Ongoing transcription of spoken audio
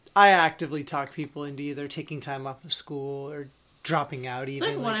actively talk people into either taking time off of school or dropping out. It's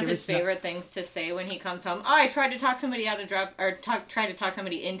even like one of his favorite things to say when he comes home. Oh, I tried to talk somebody out of tried to talk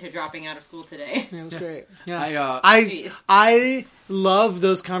somebody into dropping out of school today. It was great. Yeah. I love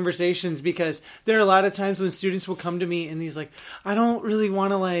those conversations because there are a lot of times when students will come to me and these like, I don't really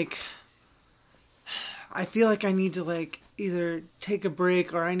want to like, I feel like I need to like either take a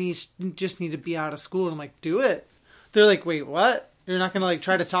break or just need to be out of school. And I'm like, do it. They're like, wait, what? You're not going to like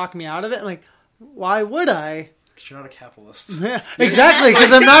try to talk me out of it? I'm like, why would I? You're not a capitalist. Yeah, exactly,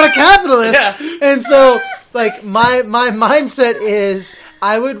 because I'm not a capitalist. Yeah. And so, like, my mindset is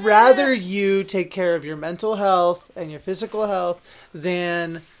I would rather you take care of your mental health and your physical health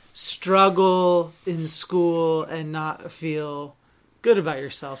than struggle in school and not feel good about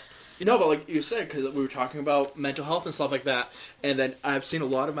yourself. You know, but like you said, because we were talking about mental health and stuff like that, and then I've seen a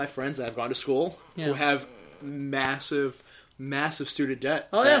lot of my friends that have gone to school who have massive student debt.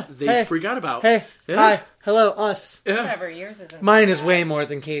 Oh, yeah. They freak out about. Hey, hi, hello, us. Yeah. Whatever, yours isn't. Mine is way more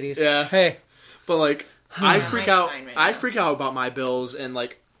than Katie's. Yeah. Hey. But, like, I freak out. Right I freak out about my bills and,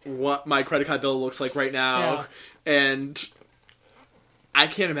 like, what my credit card bill looks like right now. Yeah. And I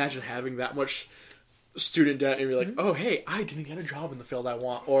can't imagine having that much student debt and be like, oh, hey, I didn't get a job in the field I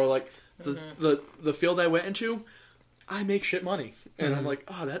want. Or, like, the field I went into, I make shit money. And I'm like,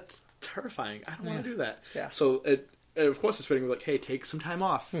 oh, that's terrifying. I don't want to do that. Yeah. So, of course, it's fitting like, hey, take some time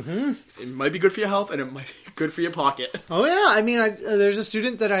off. Mm-hmm. It might be good for your health, and it might be good for your pocket. Oh, yeah. I mean, there's a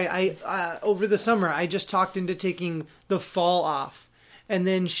student that I over the summer, I just talked into taking the fall off. And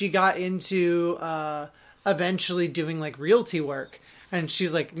then she got into eventually doing, like, realty work. And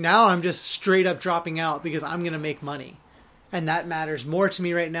she's like, now I'm just straight up dropping out because I'm going to make money. And that matters more to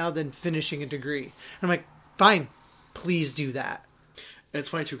me right now than finishing a degree. And I'm like, fine, please do that. And it's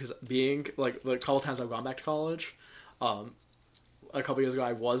funny, too, because being, like, the couple times I've gone back to college... a couple years ago,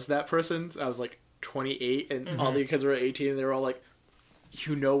 I was that person. I was like 28, and all the kids were 18, and they were all like,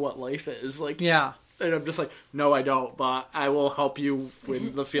 "You know what life is?" Like, yeah. And I'm just like, "No, I don't, but I will help you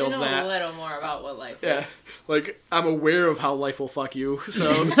with the fields you know a little more about what life is." Yeah, like I'm aware of how life will fuck you.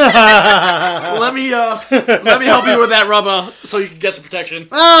 So let me help you with that rubber so you can get some protection.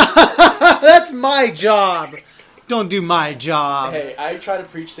 That's my job. Don't do my job. Hey, I try to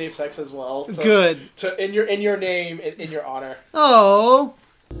preach safe sex as well. Good. In your name, in your honor. Oh.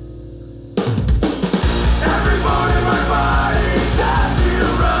 Every morning my body tells me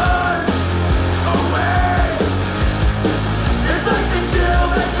to run away. It's like the chill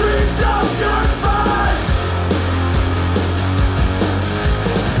that creeps up your spine.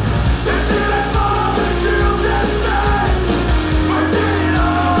 And did I fall into this bed? Or did it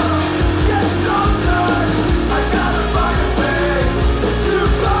all get so done? I gotta find a way to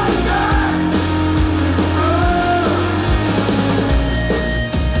climb back.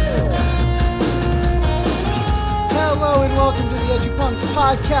 Hello and welcome to the EduPunks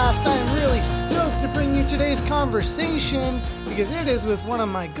podcast. I am really stoked to bring you today's conversation because it is with one of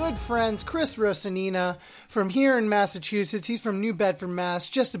my good friends, Chris Rosanina, from here in Massachusetts. He's from New Bedford, Mass,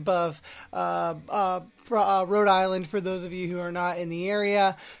 just above Rhode Island, for those of you who are not in the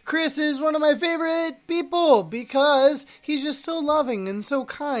area. Chris is one of my favorite people because he's just so loving and so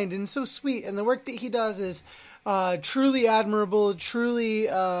kind and so sweet, and the work that he does is truly admirable, truly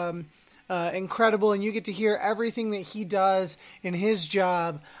incredible, and you get to hear everything that he does in his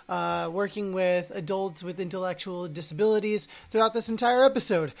job working with adults with intellectual disabilities throughout this entire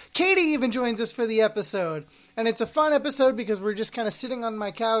episode. Katie even joins us for the episode, and it's a fun episode because we're just kind of sitting on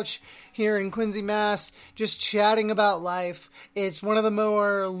my couch here in Quincy, Mass, just chatting about life. It's one of the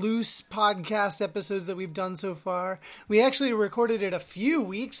more loose podcast episodes that we've done so far. We actually recorded it a few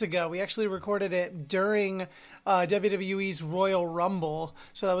weeks ago. We actually recorded it during WWE's Royal Rumble,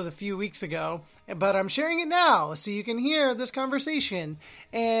 so that was a few weeks ago, but I'm sharing it now so you can hear this conversation.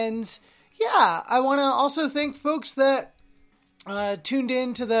 And yeah, I want to also thank folks that tuned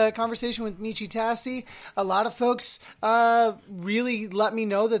in to the conversation with Michi Tassi. A lot of folks really let me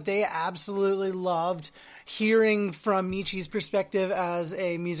know that they absolutely loved hearing from Michi's perspective as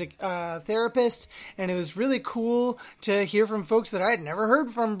a music therapist, and it was really cool to hear from folks that I had never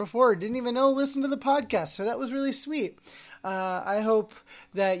heard from before, didn't even know listen to the podcast, so that was really sweet. I hope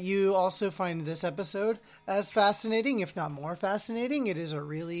that you also find this episode as fascinating, if not more fascinating. It is a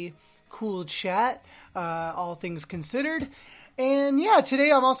really cool chat, all things considered. And yeah, today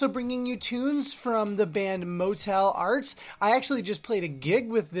I'm also bringing you tunes from the band Motel Arts. I actually just played a gig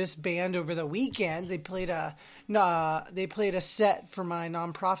with this band over the weekend. They played a set for my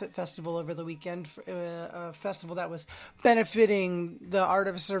nonprofit festival over the weekend, a festival that was benefiting the art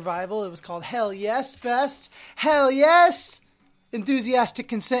of survival. It was called Hell Yes Fest. Hell yes! Enthusiastic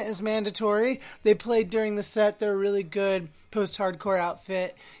Consent is Mandatory. They played during the set. They're a really good post-hardcore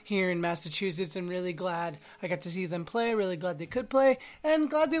outfit here in Massachusetts. I'm really glad I got to see them play. Really glad they could play. And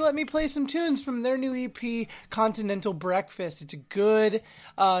glad they let me play some tunes from their new EP, Continental Breakfast. It's a good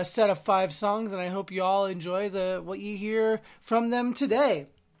set of 5 songs, and I hope you all enjoy what you hear from them today.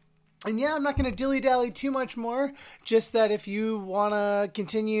 And yeah, I'm not going to dilly-dally too much more. Just that if you want to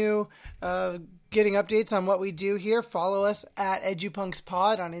continue getting updates on what we do here, follow us at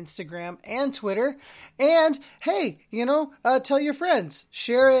EdupunksPod on Instagram and Twitter. And hey, tell your friends.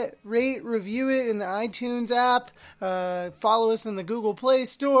 Share it, rate, review it in the iTunes app. Follow us in the Google Play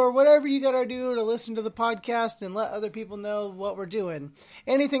Store. Whatever you got to do to listen to the podcast and let other people know what we're doing.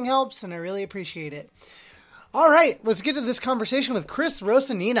 Anything helps, and I really appreciate it. All right, let's get to this conversation with Chris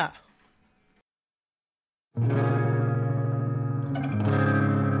Rosanina.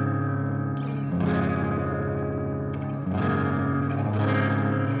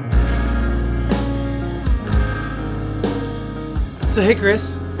 So hey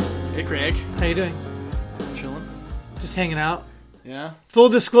Chris. Hey Craig. How you doing? Chilling. Just hanging out. Yeah. Full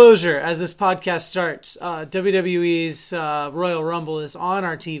disclosure, as this podcast starts, WWE's Royal Rumble is on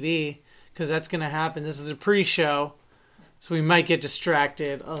our TV because that's going to happen. This is a pre-show, so we might get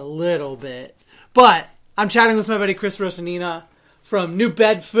distracted a little bit. But I'm chatting with my buddy Chris Rosanina from New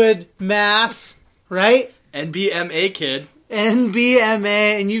Bedford, Mass, right? NBMA kid.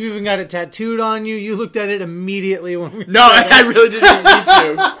 NBMA, and you've even got it tattooed on you. You looked at it immediately when we No, I really didn't need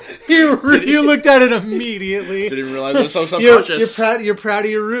to. you looked at it immediately. Didn't even realize it was so subconscious. You're proud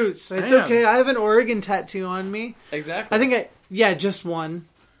of your roots. It's okay. I have an Oregon tattoo on me. Exactly. I think just one.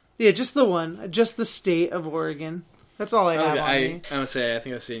 Yeah, just the one. Just the state of Oregon. That's all I have on me. I would say, I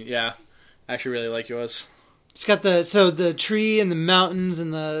think I've seen, I actually really like yours. It's got the tree and the mountains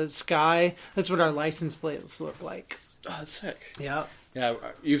and the sky. That's what our license plates look like. Oh, that's sick. Yeah. Yeah,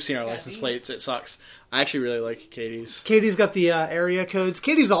 you've seen our license plates. It sucks. I actually really like Katie's. Katie's got the area codes.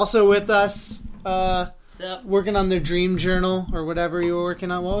 Katie's also with us. Sup? Working on their dream journal or whatever you were working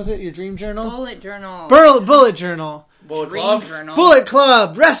on. What was it? Your dream journal? Bullet journal. Bullet journal. Bullet Dream Club? journal. Bullet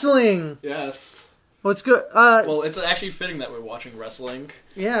Club. Wrestling. Yes. What's good? Well, it's actually fitting that we're watching wrestling.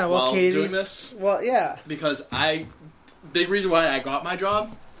 Yeah, well, while Katie's doing this. Well, yeah. Because big reason why I got my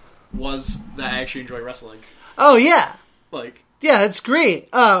job was that I actually enjoy wrestling. Oh, yeah. Yeah, it's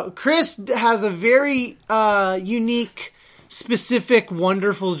great. Chris has a very unique, specific,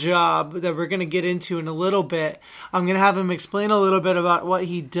 wonderful job that we're going to get into in a little bit. I'm going to have him explain a little bit about what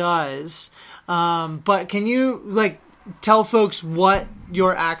he does. But can you, tell folks what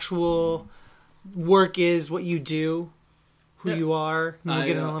your actual work is, what you do, who you are, and we'll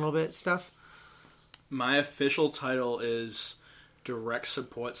get in a little bit stuff? My official title is Direct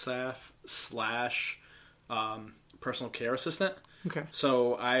Support Staff / Personal Care Assistant. Okay.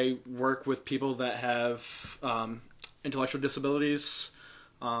 So I work with people that have intellectual disabilities.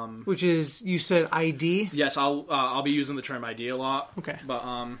 Which is, you said ID? Yes, I'll be using the term ID a lot. Okay. But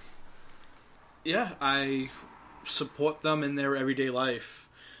I support them in their everyday life,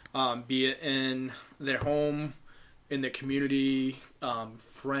 be it in their home, in their community,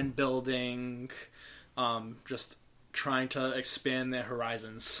 friend building, just trying to expand their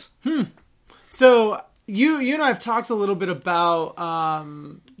horizons. So you and I have talked a little bit about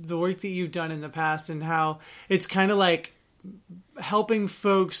the work that you've done in the past and how it's kind of like helping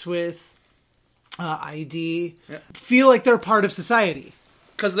folks with ID feel like they're part of society.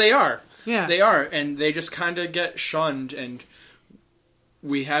 Because they are. Yeah. They are, and they just kind of get shunned, and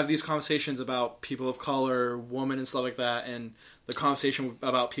we have these conversations about people of color, women, and stuff like that, and the conversation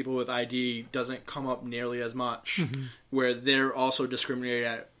about people with ID doesn't come up nearly as much, where they're also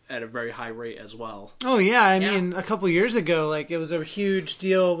discriminated at a very high rate as well. Oh, yeah. I mean, a couple years ago, it was a huge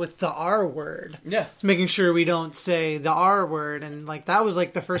deal with the R word. Yeah. It's making sure we don't say the R word, and, that was,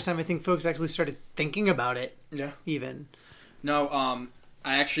 the first time I think folks actually started thinking about it. Yeah. Even. No,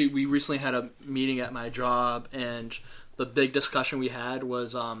 we recently had a meeting at my job, and the big discussion we had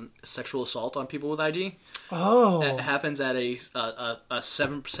was sexual assault on people with ID. Oh. It happens at a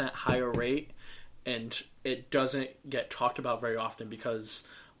 7% higher rate, and it doesn't get talked about very often because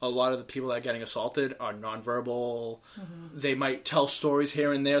a lot of the people that are getting assaulted are nonverbal. They might tell stories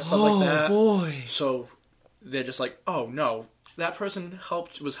here and there, stuff like that. Oh, boy. So they're just like, oh, no, that person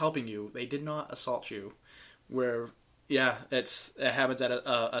was helping you. They did not assault you. Where, it happens at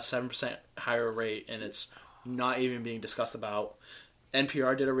a 7% higher rate, and it's not even being discussed about.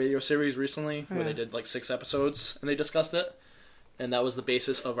 NPR did a radio series recently where they did 6 episodes, and they discussed it. And that was the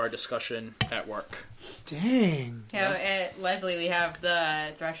basis of our discussion at work. Dang. Yeah, at Leslie, we have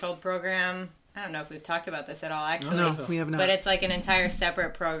the Threshold program I don't know if we've talked about this at all, actually. No, we have not. But it's like an entire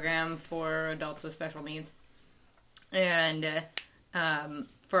separate program for adults with special needs. And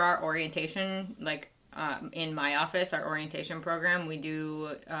for our orientation, like in my office, our orientation program, we do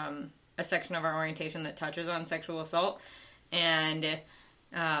a section of our orientation that touches on sexual assault. And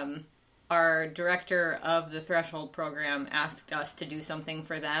our director of the Threshold program asked us to do something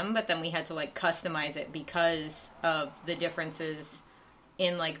for them, but then we had to like customize it because of the differences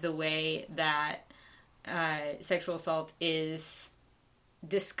in like the way that sexual assault is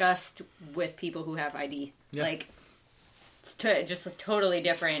discussed with people who have ID. Yeah. Like, it's just a totally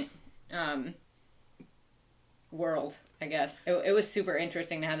different world, I guess. It was super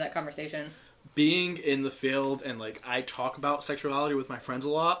interesting to have that conversation. Being in the field and like I talk about sexuality with my friends a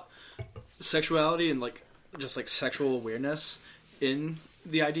lot, sexuality and like just like sexual awareness in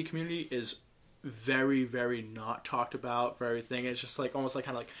the ID community is very, very not talked about. Very thing. It's just like almost like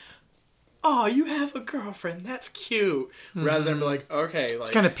kind of like, oh, you have a girlfriend, that's cute, rather than be like, okay, like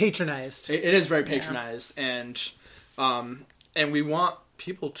It's kind of patronized. it is very patronized, and we want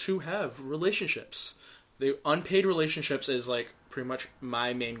people to have relationships. The unpaid relationships is like pretty much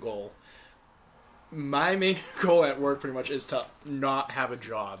my main goal. My main goal at work pretty much is to not have a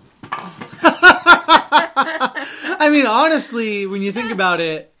job. I mean, honestly, when you think about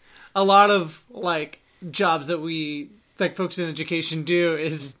it, a lot of like jobs that we like folks in education do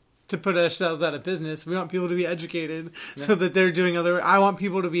is to put ourselves out of business. We want people to be educated so that they're doing other. I want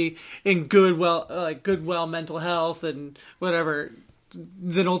people to be in good mental health and whatever.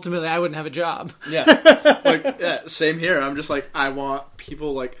 Then ultimately, I wouldn't have a job. Yeah, same here. I'm just like, I want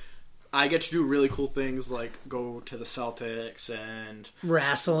people like. I get to do really cool things like go to the Celtics and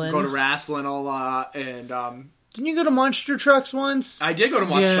Wrestling. go to wrestling a lot, and Didn't you go to Monster Trucks once? I did go to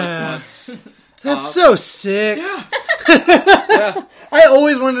Monster Yeah. Trucks once. That's so sick. Yeah. I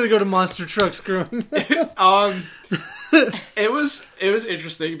always wanted to go to Monster Trucks growing up. It was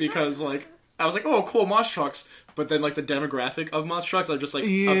interesting because like I was like, oh, cool, Monster Trucks, but then like the demographic of Monster Trucks are just like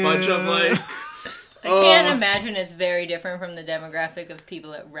a bunch of like. I can't imagine it's very different from the demographic of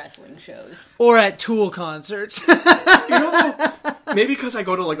people at wrestling shows. Or at Tool concerts. Maybe because I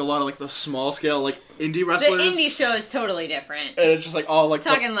go to like a lot of like the small scale like indie The wrestlers. indie show is totally different. And it's just like all like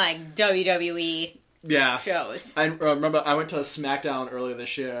Talking like WWE yeah shows. I remember I went to SmackDown earlier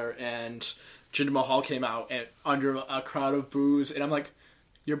this year and Jinder Mahal came out and under a crowd of boos, and I'm like,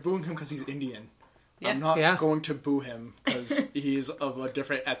 you're booing him because he's Indian. Yeah. I'm not Yeah. going to boo him because he's of a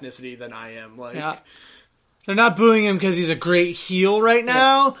different ethnicity than I am. Like, Yeah. They're not booing him because he's a great heel right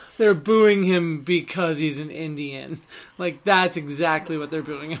now. They're booing him because he's an Indian. Like, that's exactly what they're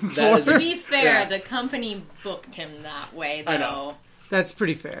booing him That is for. To be fair, Yeah. the company booked him that way, though. I know. That's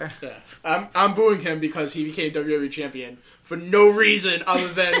pretty fair. yeah. I'm booing him because he became WWE champion for no reason other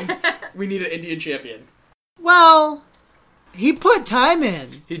than we need an Indian champion. Well, he put time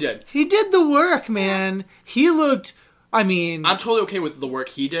in. He did. He did the work, man. He looked... I mean... I'm totally okay with the work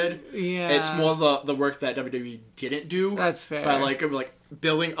he did. Yeah. It's more the work that WWE didn't do. That's fair. By like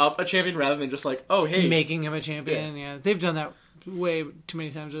building up a champion rather than just like, oh hey, making him a champion, yeah. They've done that way too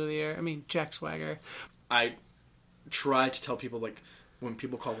many times over the year. I mean, Jack Swagger. I try to tell people like when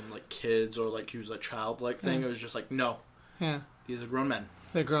people call them like kids or like use a childlike thing, it was just like, no, Yeah. these are grown men.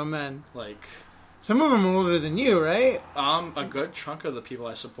 They're grown men. Like, Some of them are older than you, right? a good chunk of the people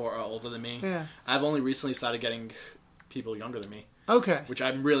I support are older than me. Yeah. I've only recently started getting people younger than me, Okay. which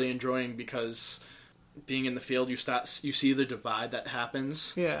I'm really enjoying because being in the field, you see the divide that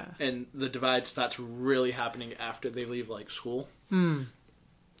happens. Yeah. And the divide starts really happening after they leave like school.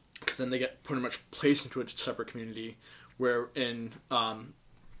 Because then they get pretty much placed into a separate community, where in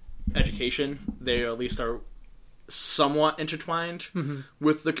education they at least are somewhat intertwined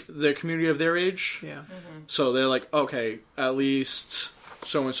with the community of their age. Yeah. So they're like, okay, at least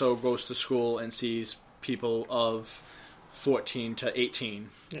so and so goes to school and sees people of 14 to 18.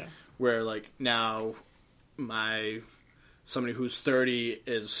 Yeah. Where like now somebody who's 30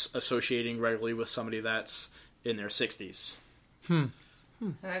 is associating regularly with somebody that's in their 60s.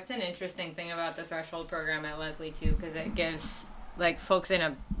 That's an interesting thing about the Threshold program at Leslie, too, because it gives like folks in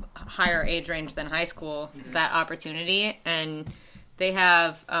a higher age range than high school that opportunity. And they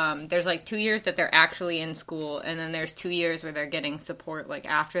have, there's like 2 years that they're actually in school, and then there's 2 years where they're getting support like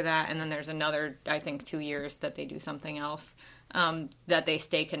after that, and then there's another, I think, 2 years that they do something else, that they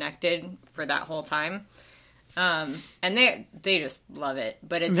stay connected for that whole time. And they just love it,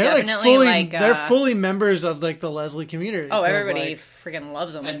 but it's They're definitely they're fully members of like the Leslie community. oh, it feels everybody like. freaking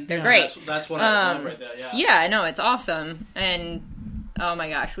loves them. And They're yeah, great. That's what I love right there. Yeah. Yeah, no, it's awesome. And oh my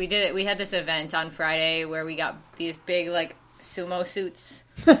gosh, we did it. We had this event on Friday where we got these big like sumo suits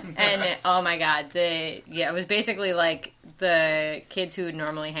And oh my god, it was basically like the kids who would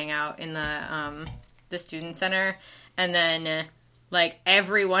normally hang out in the student center, and then like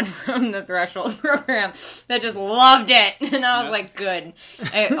everyone from the Threshold program that just loved it, and I was like, good.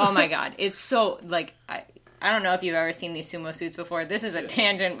 Oh my god, it's so like I don't know if you've ever seen these sumo suits before. This is a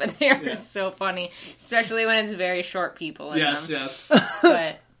tangent, but they are so funny, especially when it's very short people in them. Yes.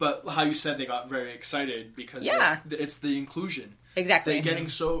 But how you said they got very excited because it's the inclusion. Exactly. They're getting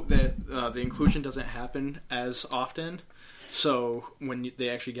so that the inclusion doesn't happen as often. So when they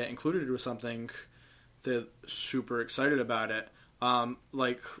actually get included with something, they're super excited about it.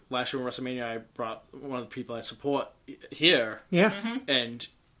 Like last year in WrestleMania, I brought one of the people I support here. Yeah. And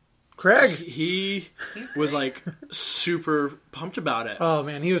Craig. He was like super pumped about it. Oh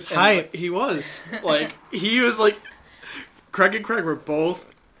man, he was And, hyped. like, he was like Craig and Craig were both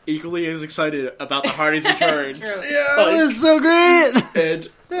equally as excited about the Hardys' return. True. Yeah, it was so great. And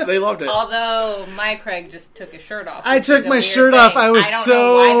they loved it. Although my Craig just took his shirt off. I which took is a my weird shirt thing. off. I was don't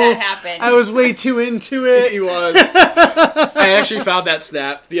know why that happened. I was way too into it. He was. I actually found that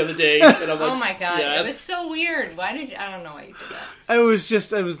snap the other day, and I was like, oh my god, yes. it was so weird. I don't know why you did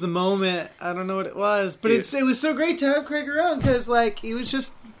that. It was the moment. I don't know what it was, but it was so great to have Craig around because like he was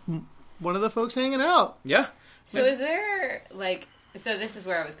just one of the folks hanging out. Yeah. So is there like? So this is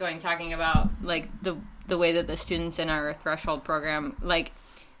where I was going, talking about like the way that the students in our Threshold program, like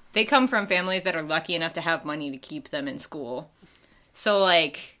they come from families that are lucky enough to have money to keep them in school. So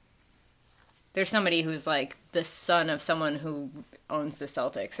like there's somebody who's like the son of someone who owns the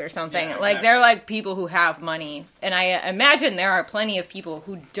Celtics or something. Yeah, like exactly. they're like people who have money. And I imagine there are plenty of people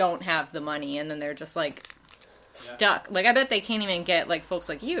who don't have the money and then they're just like stuck. Like I bet they can't even get like folks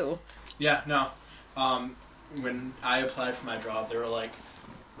like you. Yeah, no. When I applied for my job, they were like,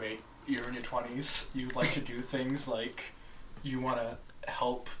 wait, you're in your 20s, you like to do things like you want to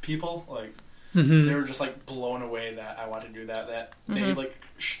help people? Like, they were just like blown away that I wanted to do that. They like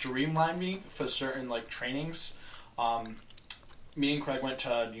streamlined me for certain like trainings. Me and Craig went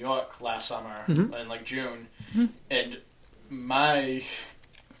to New York last summer in like June, and my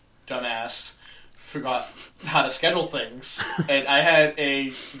dumbass forgot how to schedule things, and I had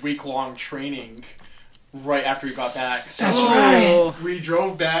a week-long training right after we got back. So That's right. we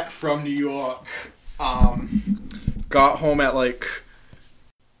drove back from New York, got home at like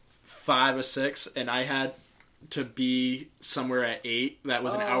 5 or 6, and I had to be somewhere at 8. That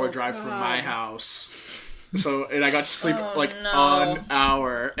was an hour drive from my house. So, and I got to sleep an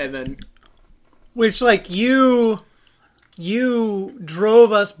hour, and then Which like you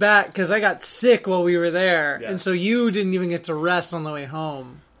drove us back because I got sick while we were there, and so you didn't even get to rest on the way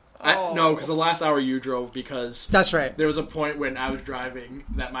home. no, because the last hour you drove because That's right. there was a point when I was driving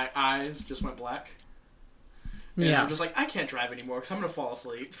that my eyes just went black. And I'm just like, I can't drive anymore because I'm going to fall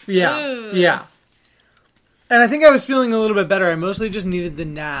asleep. Yeah. Ooh. Yeah. And I think I was feeling a little bit better. I mostly just needed the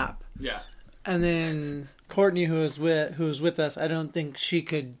nap. Yeah. And then Courtney, who was with us, I don't think she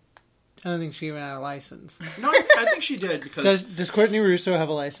even had a license. No, I think she did because... Does Courtney Russo have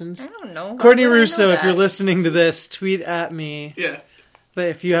a license? I don't know. Why Courtney would I know Russo, if that? you're listening to this, tweet at me Yeah.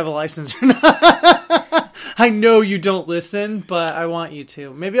 if you have a license or not. I know you don't listen, but I want you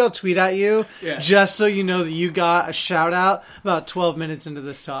to. Maybe I'll tweet at you just so you know that you got a shout out about 12 minutes into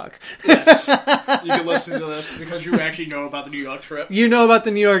this talk. Yes. You can listen to this because you actually know about the New York trip. You know about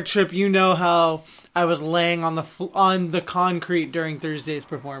the New York trip. You know how I was laying on the concrete during Thursday's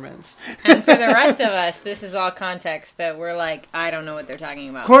performance. And for the rest of us, this is all context that we're like, I don't know what they're talking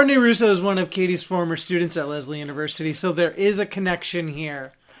about. Courtney Russo is one of Katie's former students at Leslie University, so there is a connection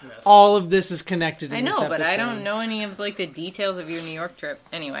here. Yes. All of this is connected in I this know, episode. but I don't know any of like the details of your New York trip.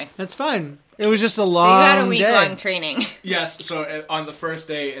 Anyway, That's fine. It was just a so you long had a week-long day. training. Yes, so on the first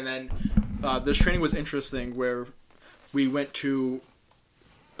day, and then this training was interesting where we went to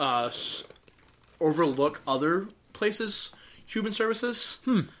overlook other places, human services,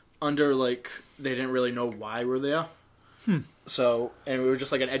 under like, they didn't really know why we're there. So, and we were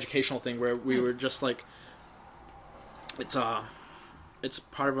just like an educational thing where we were just like, it's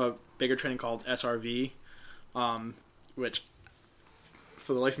part of a bigger training called SRV, which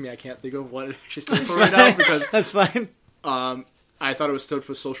for the life of me I can't think of what it actually stands for right now because That's fine. I thought it was stood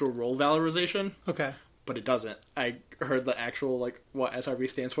for social role valorization, Okay. but it doesn't. I heard the actual like what SRV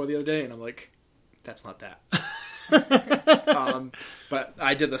stands for the other day, and I'm like, that's not that. But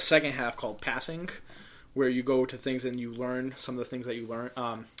I did the second half called passing, where you go to things and you learn some of the things that you learn.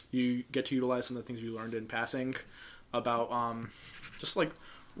 You get to utilize some of the things you learned in passing about just like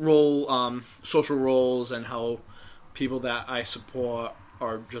social roles and how people that I support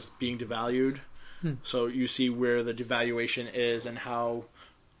are just being devalued. So you see where the devaluation is and how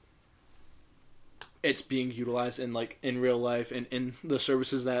it's being utilized in real life and in the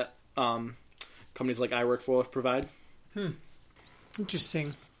services that companies like I work for provide.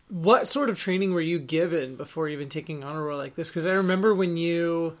 Interesting. What sort of training were you given before even taking on a role like this? Because I remember when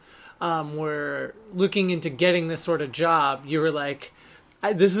you were looking into getting this sort of job, you were like,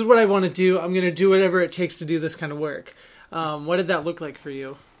 this is what I want to do. I'm going to do whatever it takes to do this kind of work. What did that look like for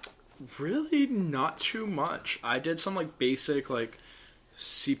you? Really not too much. I did some basic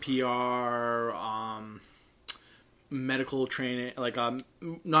CPR, medical training,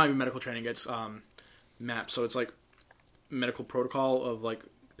 not even medical training, it's MAP, so it's medical protocol of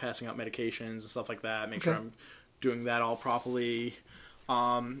passing out medications and stuff like that, make sure I'm doing that all properly.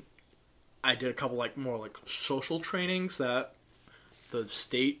 I did a couple more social trainings that the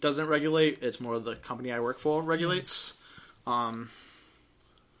state doesn't regulate. It's more the company I work for regulates.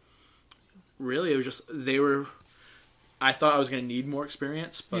 Really, it was just, I thought I was going to need more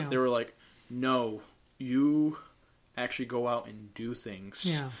experience, but they were like, no, you actually go out and do things.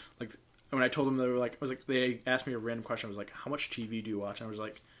 Yeah. When I told them, they asked me a random question. I was like, how much TV do you watch? And I was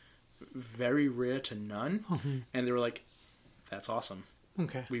like, very rare to none. Mm-hmm. And they were like, that's awesome.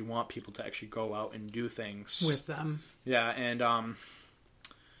 Okay. We want people to actually go out and do things with them. Yeah. And,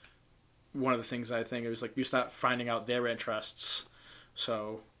 one of the things I think it was you start finding out their interests.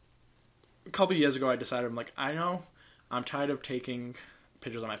 So a couple of years ago, I decided, I know I'm tired of taking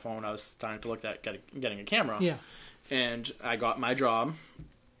pictures on my phone. I was starting to look at getting a camera. Yeah. And I got my job,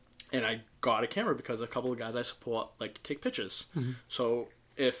 and I got a camera because a couple of guys I support like to take pictures. Mm-hmm. So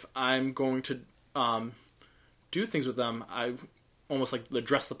if I'm going to do things with them, I almost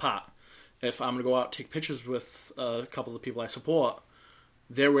dress the part. If I'm going to go out and take pictures with a couple of the people I support,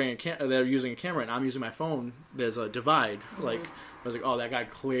 they're wearing they're using a camera and I'm using my phone. There's a divide. Mm-hmm. I was like, oh, that guy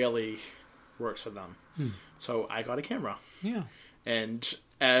clearly works for them. So I got a camera. Yeah. And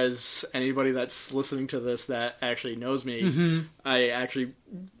as anybody that's listening to this that actually knows me, I actually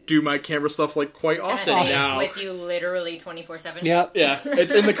do my camera stuff quite often now. It's with you literally 24/7. Yep. Yeah,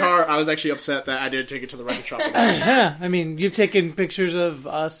 it's in the car. I was actually upset that I didn't take it to the record shop. Yeah, I mean, you've taken pictures of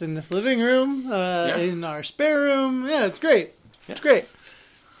us in this living room, in our spare room. Yeah, it's great. Yeah. It's great.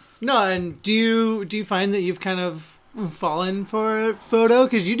 No, and do you find that you've kind of fallen for a photo?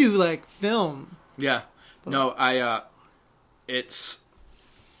 Because you do film. Yeah. No, it's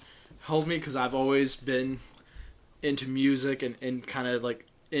helped me because I've always been into music and kind of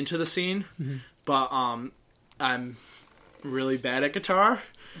into the scene, but I'm really bad at guitar.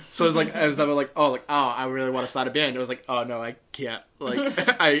 So it's I was never I really want to start a band. It was oh no, I can't.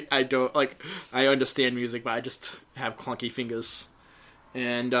 I don't I understand music, but I just have clunky fingers.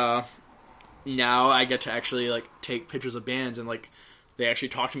 And now I get to actually take pictures of bands and they actually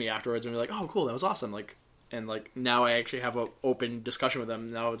talk to me afterwards and be oh cool, that was awesome. And now I actually have an open discussion with them.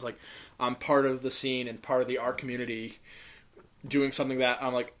 Now it's I'm part of the scene and part of the art community, doing something that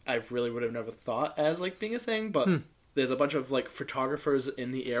I'm I really would have never thought as being a thing. But there's a bunch of photographers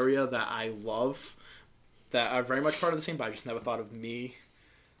in the area that I love that are very much part of the scene. But I just never thought of me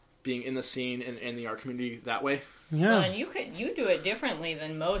being in the scene and in the art community that way. Yeah, well, and you do it differently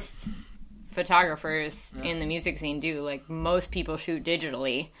than most photographers in the music scene do. Most people shoot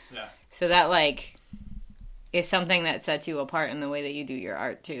digitally. Yeah. So that is something that sets you apart in the way that you do your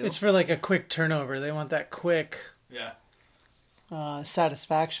art too. It's for a quick turnover. They want that quick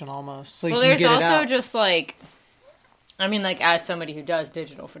satisfaction almost. Well, there's also just as somebody who does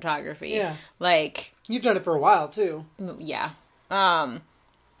digital photography. Yeah. You've done it for a while too. Yeah.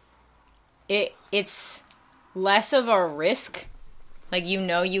 It's less of a risk.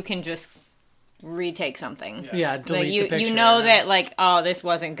 You can just retake something. Yeah, delete the picture. You know that oh, this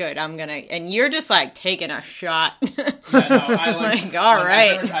wasn't good. I'm gonna, and you're just taking a shot. Yeah, no, I all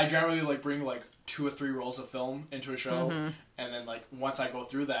right. I generally bring 2 or 3 rolls of film into a show, and then once I go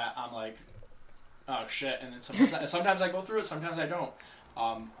through that, I'm oh shit. And then sometimes I go through it, sometimes I don't.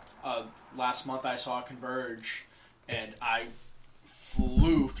 Last month I saw Converge, and I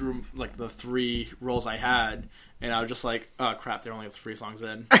flew through the 3 rolls I had, and I was just oh crap, they're only 3 songs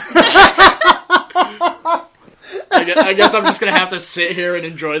in. I guess I'm just gonna have to sit here and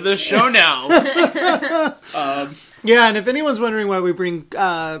enjoy this show now. Yeah, and if anyone's wondering why we bring,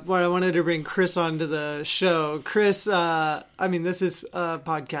 why I wanted to bring Chris onto the show, Chris, this is a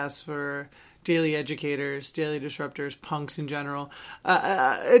podcast for daily educators, daily disruptors, punks in general.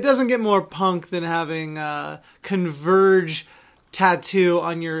 It doesn't get more punk than having Converge tattoo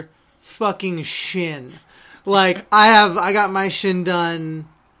on your fucking shin. I got my shin done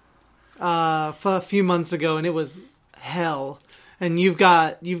a few months ago, and it was hell. And you've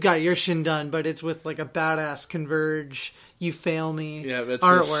got your shin done, but it's with like a badass Converge You Fail Me Yeah, it's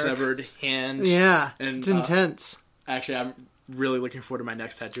artwork. the severed hand. Yeah, and it's intense. Actually, I'm really looking forward to my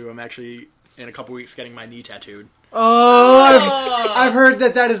next tattoo. I'm actually in a couple weeks getting my knee tattooed. I've heard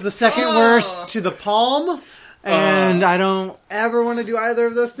that is the second worst to the palm, and I don't ever want to do either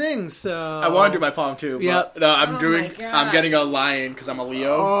of those things. So I want to do my palm too. But Yep. no, God. I'm getting a lion because I'm a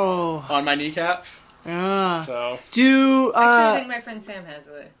Leo on my kneecap. Yeah. So I think my friend Sam has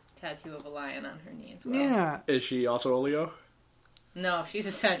a tattoo of a lion on her knee as well. Yeah. is she also a Leo? No, she's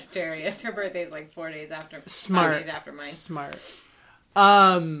a Sagittarius. Her birthday's like 4 days after. Smart. 5 days after mine. Smart.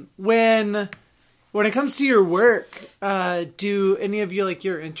 When it comes to your work, do any of you like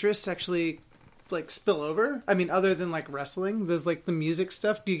your interests actually like spill over? I mean, other than like wrestling, does like the music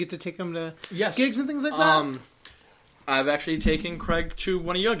stuff? Do you get to take them to gigs and things like that? I've actually taken Craig to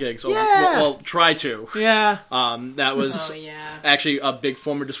one of your gigs. Yeah. Well, try to. Yeah. That was Oh, yeah. actually a big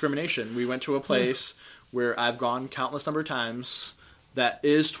form of discrimination. We went to a place where I've gone countless number of times that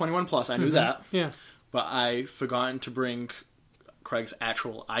is 21 plus. I knew that. Yeah. But I forgotten to bring Craig's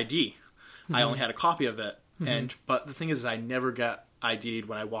actual ID. I only had a copy of it. But the thing is, I never got ID'd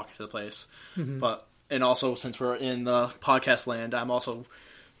when I walk into the place. And also, since we're in the podcast land, I'm also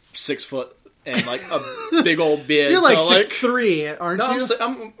 6 foot and like a big old beard. You're like so, 6'3", aren't no,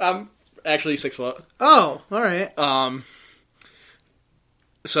 you? I'm actually 6 foot. Oh, all right.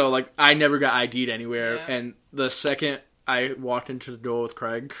 So like I never got ID'd anywhere, Yeah. and the second I walked into the door with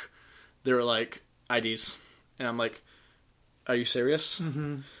Craig, they were like IDs, and I'm like, "Are you serious?"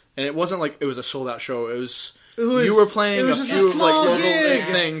 Mm-hmm. And it wasn't like it was a sold out show. It was you were playing a just few a small like local gig.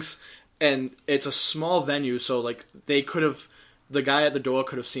 things, and it's a small venue, so like they could have, the guy at the door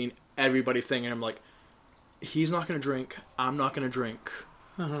could have seen everybody thing, and I'm like, he's not gonna drink, I'm not gonna drink.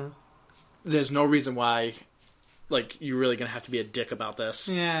 There's no reason why, like, you're really gonna have to be a dick about this.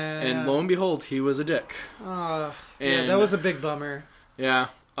 Yeah. And lo and behold, he was a dick. Yeah, And that was a big bummer. yeah,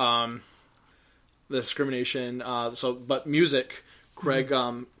 the discrimination. But music, Craig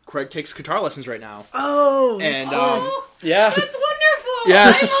Craig takes guitar lessons right now. Oh, And Oh, yeah, that's wonderful.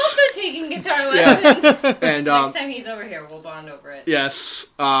 Yes. I'm also taking guitar lessons. and Next time he's over here, we'll bond over it. yes.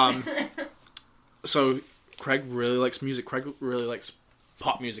 So Craig really likes music. Craig really likes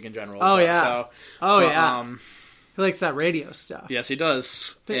pop music in general. Oh, yeah. So, oh but, yeah. He likes that radio stuff. yes, he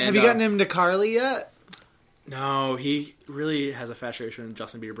does. Have you gotten him to Carly yet? No, he really has a fascination with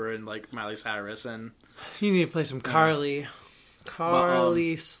Justin Bieber and like Miley Cyrus, and You need to play some Carly.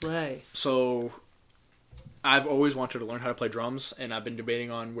 Carly Slay. so I've always wanted to learn how to play drums, and I've been debating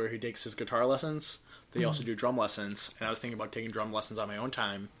on where he takes his guitar lessons. They also do drum lessons, and I was thinking about taking drum lessons on my own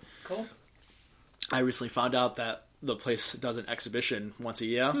time. Cool. I recently found out that the place does an exhibition once a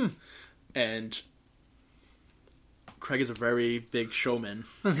year, and Craig is a very big showman.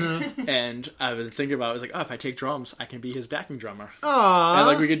 And I've been thinking about it. I was like, oh, if I take drums, I can be his backing drummer. Aww. And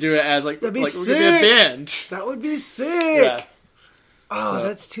like we could do it as like That'd be we could be a sick. band. That would be sick. Yeah. Oh,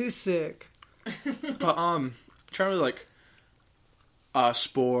 that's too sick. But trying to like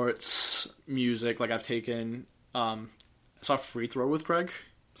sports, music, like I've taken I saw Free Throw with Craig.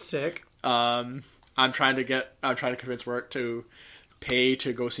 Sick. I'm trying to convince work to pay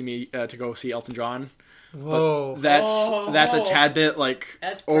to go see Elton John. Whoa. But that's a tad bit like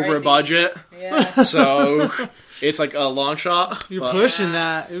That's over pricey. budget. Yeah. So it's like a long shot. You're but, pushing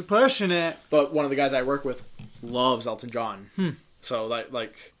that. You're pushing it. but one of the guys I work with loves Elton John. So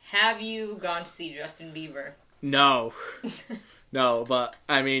like Have you gone to see Justin Bieber? no. But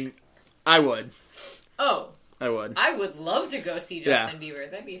I mean I would. Oh, I would. I would love to go see Yeah. Justin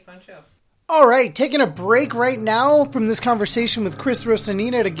Bieber. That'd be a fun show. All right, taking a break right now from this conversation with Chris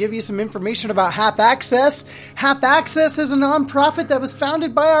Rosanina to give you some information about Half Access. Half Access is a nonprofit that was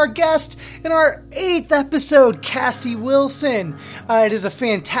founded by our guest in our 8th episode, Cassie Wilson. It is a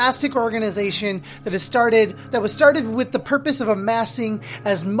fantastic organization that was started with the purpose of amassing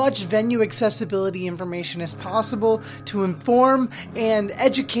as much venue accessibility information as possible to inform and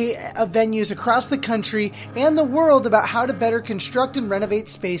educate venues across the country and the world about how to better construct and renovate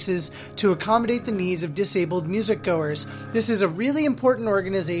spaces to accommodate the needs of disabled music goers. This is a really important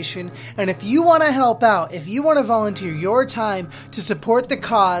organization, and if you want to help out, if you want to volunteer your time to support the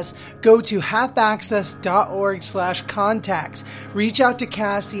cause, go to halfaccess.org/contact. Reach out to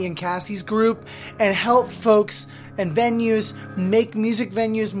Cassie and Cassie's group and help folks and venues, make music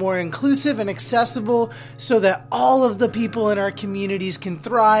venues more inclusive and accessible so that all of the people in our communities can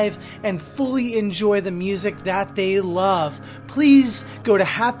thrive and fully enjoy the music that they love. Please go to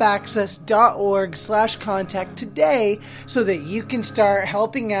hapaccess.org/contact today so that you can start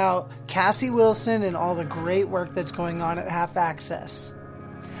helping out Cassie Wilson and all the great work that's going on at Half Access.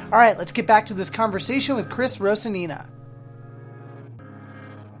 All right, let's get back to this conversation with Chris Rosanina.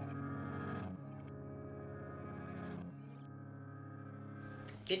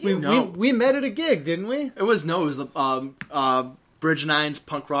 Did you? We met at a gig, didn't we? It was the Bridge 9's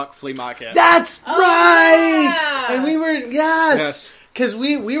punk rock flea market. That's right! yeah! And we were, yes! Yes. Because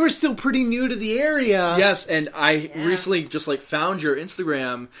we were still pretty new to the area. Yes, and I recently just like found your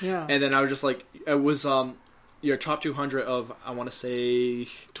Instagram, and then I was just like, it was your top 200 of, I want to say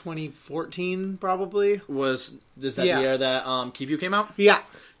 2014 probably. is that the year that Keep You came out? Yeah.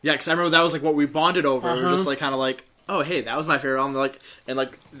 Yeah, because I remember that was like what we bonded over. We were just like kind of like, oh hey, that was my favorite album. And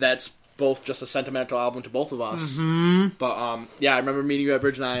that's both just a sentimental album to both of us. Mm-hmm. But I remember meeting you at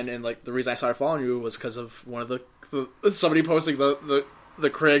Bridge 9, and like the reason I started following you was because of one of the somebody posting the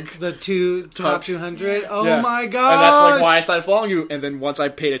Craig, the top 200. Oh my god! And that's like why I started following you. And then once I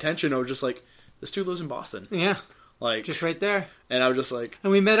paid attention, I was just like, this dude lives in Boston. Yeah, like just right there. And I was just like,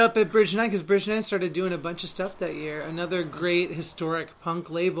 and we met up at Bridge 9 because Bridge 9 started doing a bunch of stuff that year. Another great historic punk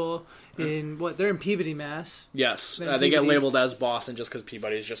label in they're in Peabody, Mass. Yes, They're in they get Peabody. labeled as Boston just because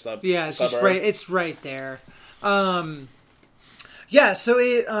Peabody is just a it's suburb. just right. It's right there. So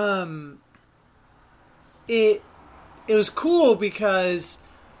it was cool because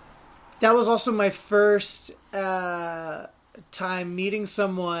that was also my first time meeting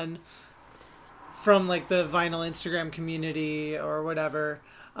someone from like the vinyl Instagram community or whatever,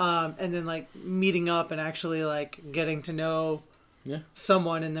 and then like meeting up and actually like getting to know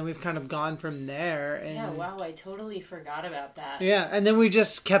someone, and then we've kind of gone from there. And Yeah, wow, I totally forgot about that. yeah, and then we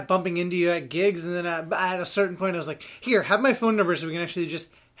just kept bumping into you at gigs, and then at a certain point I was like, here, have my phone number so we can actually just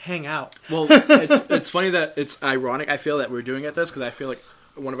hang out. Well, it's funny that it's ironic, I feel, that we're doing at this, because I feel like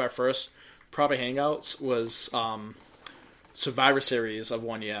one of our first proper hangouts was Survivor Series of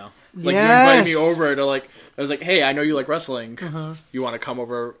one year. Like, you invited me over to, like, I was like, hey, I know you like wrestling. You want to come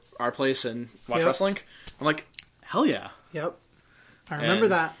over our place and watch wrestling? I'm like, hell yeah. Yep. I remember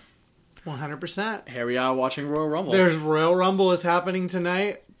that. 100%. Here we are watching Royal Rumble. There's Royal Rumble is happening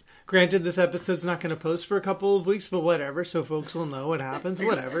tonight. Granted, this episode's not going to post for a couple of weeks, but whatever, so folks will know what happens.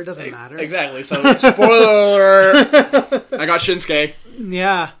 Whatever, it doesn't matter. Exactly. So, spoiler alert. I got Shinsuke.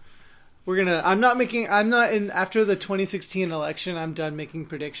 Yeah. After the 2016 election, I'm done making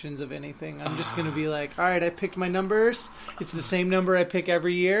predictions of anything. I'm just going to be like, all right, I picked my numbers. It's the same number I pick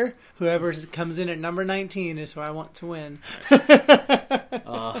every year. Whoever comes in at number 19 is who I want to win.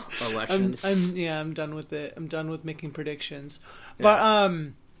 Elections. I'm done with it. I'm done with making predictions. Yeah. But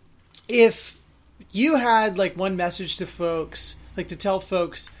if you had like one message to folks, like to tell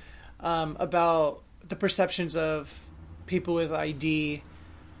folks about the perceptions of people with ID,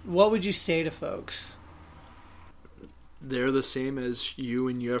 what would you say to folks? They're the same as you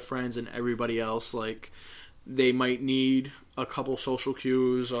and your friends and everybody else. Like, they might need a couple social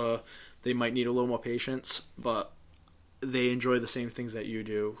cues, or they might need a little more patience, but they enjoy the same things that you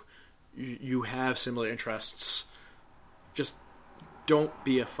do. You have similar interests. Just don't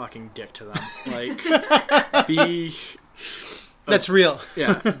be a fucking dick to them. Like, be... That's real.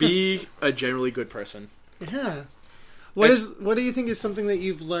 Yeah, be a generally good person. Yeah. What do you think is something that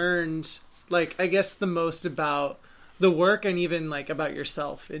you've learned, like, I guess the most about the work and even, like, about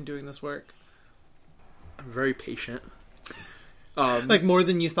yourself in doing this work? I'm very patient. Like, more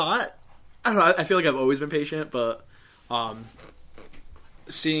than you thought? I don't know, I feel like I've always been patient, but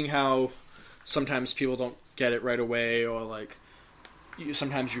seeing how sometimes people don't get it right away, or, like,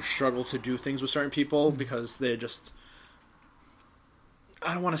 sometimes you struggle to do things with certain people because they're just...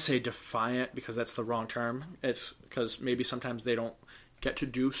 I don't want to say defiant, because that's the wrong term. It's because maybe sometimes they don't get to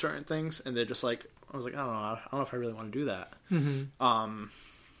do certain things, and they're just like, I was like, I don't know if I really want to do that. And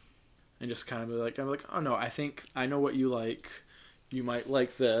just kind of be like, I'm like, oh no, I think I know what you like. You might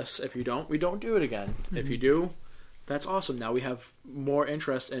like this. If you don't, we don't do it again. If you do, that's awesome. Now we have more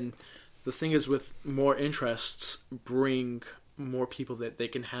interest, and the thing is, with more interests, bring more people that they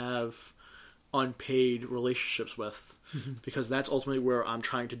can have unpaid relationships with, because that's ultimately where I'm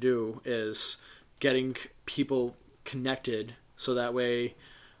trying to do, is getting people connected, so that way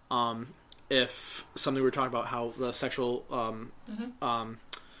if something we're talking about, how the sexual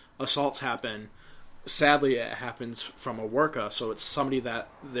assaults happen, sadly it happens from a worker, so it's somebody that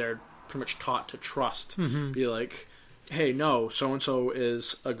they're pretty much taught to trust. Be like, hey, no, so-and-so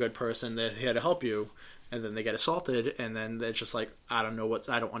is a good person, they're here to help you, and then they get assaulted, and then it's just like, I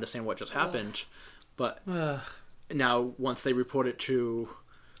don't understand what just happened. But now once they report it to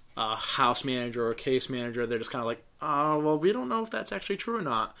a house manager or a case manager, they're just kind of like, oh, well, we don't know if that's actually true or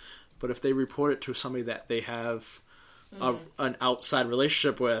not. But if they report it to somebody that they have an outside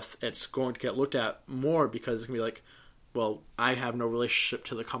relationship with, it's going to get looked at more, because it's going to be like, well, I have no relationship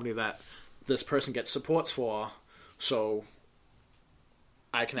to the company that this person gets supports for, so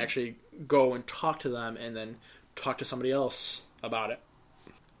I can actually go and talk to them and then talk to somebody else about it.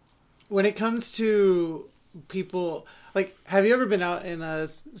 When it comes to people, like, have you ever been out in a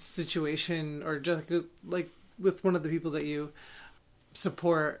situation or just like with one of the people that you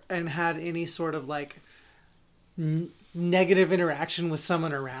support and had any sort of like negative interaction with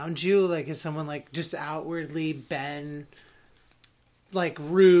someone around you? Like, has someone like just outwardly been like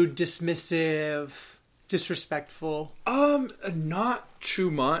rude, dismissive, disrespectful? Not too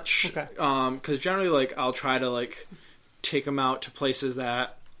much. Okay. Because generally, like, I'll try to like take them out to places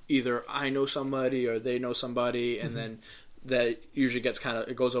that either I know somebody or they know somebody, and then that usually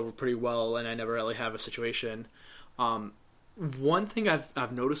it goes over pretty well, and I never really have a situation. One thing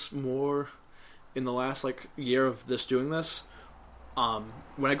I've noticed more in the last like year of doing this,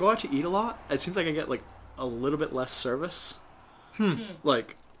 when I go out to eat a lot, it seems like I get like a little bit less service.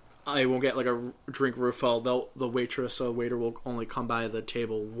 Like, I won't get like a drink refill. The waitress or waiter will only come by the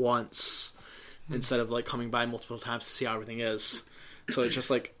table once instead of like coming by multiple times to see how everything is. So it's just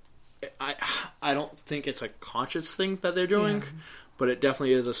like, I don't think it's a conscious thing that they're doing, but it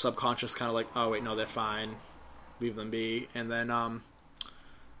definitely is a subconscious kind of like, oh wait, no, they're fine, leave them be. And then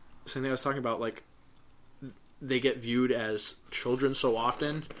same thing I was talking about, like, they get viewed as children so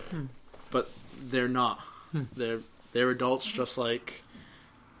often, but they're not. They're adults just like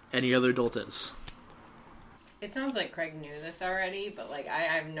any other adult is. It sounds like Craig knew this already, but like I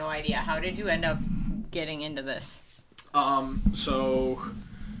have no idea. How did you end up getting into this? So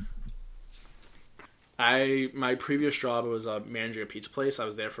my previous job was managing a pizza place. I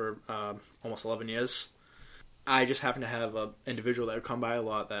was there for almost 11 years. I just happened to have an individual that would come by a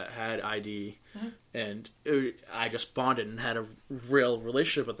lot that had ID, and I just bonded and had a real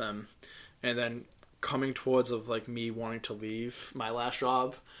relationship with them. And then coming towards of like me wanting to leave my last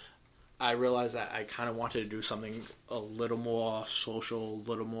job, I realized that I kind of wanted to do something a little more social, a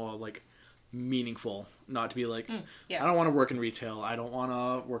little more like meaningful. Not to be like, I don't want to work in retail. I don't want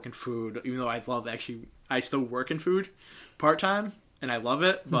to work in food, even though I still work in food part-time and I love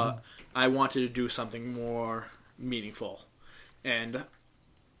it, but I wanted to do something more meaningful. And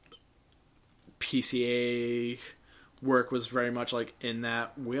PCA work was very much like in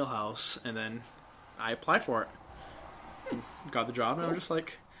that wheelhouse, and then I applied for it. Got the job, and I was just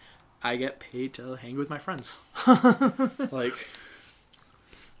like, I get paid to hang with my friends. Like,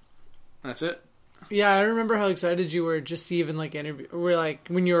 that's it. Yeah, I remember how excited you were just to even like interview. We're like,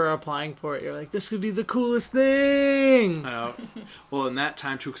 when you were applying for it, you're like, this could be the coolest thing. I know. Well, in that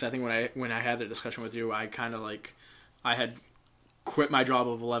time too, because I think when I had the discussion with you, I kind of like, I had quit my job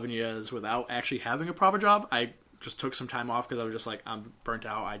of 11 years without actually having a proper job. I just took some time off because I was just like, I'm burnt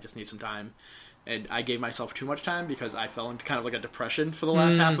out. I just need some time. And I gave myself too much time because I fell into kind of like a depression for the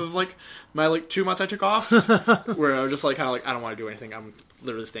last half of like my like 2 months I took off, where I was just like kind of like, I don't want to do anything. I'm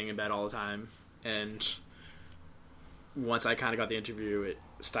literally staying in bed all the time. And once I kind of got the interview, it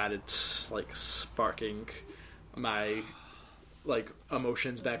started like sparking my like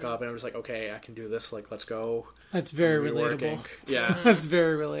emotions back up, and I was like, okay, I can do this. Like, let's go. That's very I'm relatable. reworking. Yeah. That's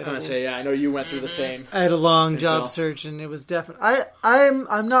very relatable. I'm gonna say, yeah, I know you went through the same. I had a long Same job deal. search, and it was definitely.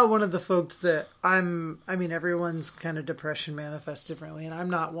 I'm not one of the folks that I mean, everyone's kind of depression manifests differently, and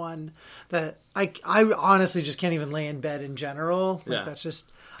I'm not one that I honestly just can't even lay in bed in general. Like, Yeah. that's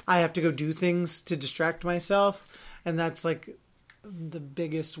just, I have to go do things to distract myself, and that's like the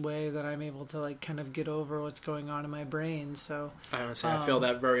biggest way that I'm able to like kind of get over what's going on in my brain. So I would say I feel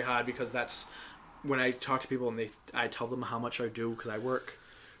that very hard, because that's when I talk to people and I tell them how much I do, because I work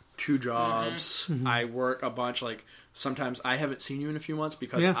 2 jobs. I work a bunch. Like, sometimes I haven't seen you in a few months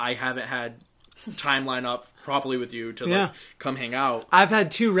because I haven't had time line up properly with you to like come hang out. I've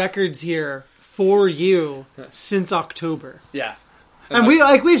had 2 records here for you since October. Yeah. And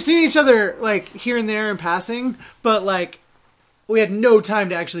we've seen each other like here and there in passing, but like we had no time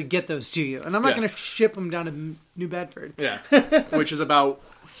to actually get those to you. And I'm not going to ship them down to New Bedford. Yeah. Which is about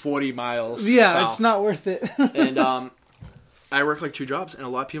 40 miles. Yeah, south. it's not worth it. And I work like 2 jobs, and a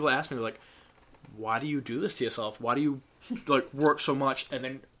lot of people ask me, like, why do you do this to yourself? Why do you like work so much and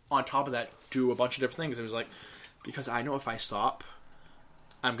then on top of that do a bunch of different things? It was like, because I know if I stop,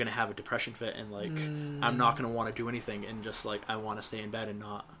 I'm gonna have a depression fit, and like I'm not gonna want to do anything, and just like I want to stay in bed and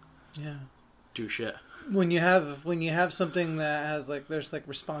not do shit. when you have something that has like there's like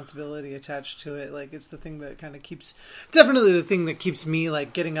responsibility attached to it, like it's the thing that kind of definitely the thing that keeps me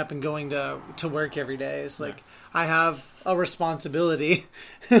like getting up and going to work every day. It's like I have a responsibility,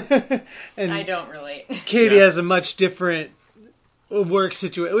 and I don't relate. Katie has a much different work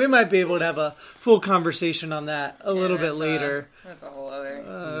situation. We might be able to have a full conversation on that a little bit later. That's a whole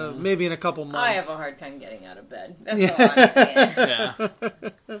other. Maybe in a couple months. I have a hard time getting out of bed. That's all I'm saying. Yeah.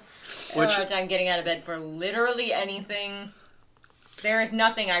 I have a hard time getting out of bed for literally anything. There is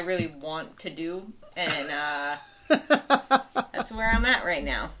nothing I really want to do, and that's where I'm at right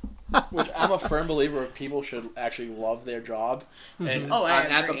now. Which I'm a firm believer of people should actually love their job. And Oh, I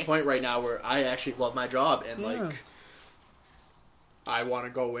I'm at the agree. point right now where I actually love my job and like I want to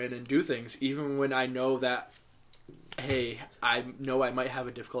go in and do things even when I know that hey, I know I might have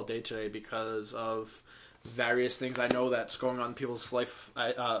a difficult day today because of various things I know that's going on in people's life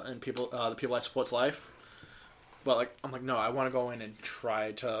and the people I support's life. But like I'm like no, I want to go in and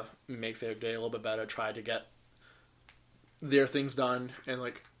try to make their day a little bit better, try to get their things done and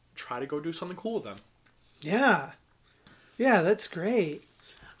like try to go do something cool with them. Yeah, that's great.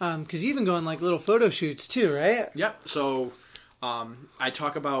 Because you even go on like little photo shoots too, right? Yep. So, I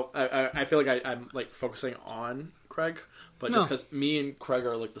talk about. I feel like I'm like focusing on Craig, but just because me and Craig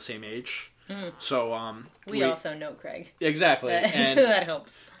are like the same age, so We also know Craig. exactly, So and that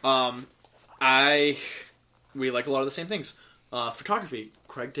helps. we like a lot of the same things. Photography.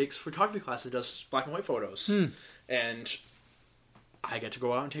 Craig takes photography classes, does black and white photos, and I get to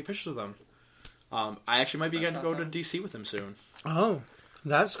go out and take pictures of them. I actually might be That's getting to go to awesome. DC with him soon. Oh,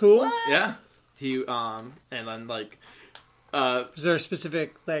 that's cool. What? Yeah, he and then like. Is there a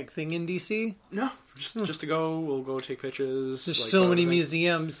specific like thing in DC? No, just to go. We'll go take pictures. There's like, so go many to things.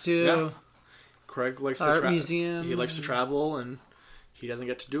 museums too. Yeah. Craig likes to Art museum. He likes to travel, and he doesn't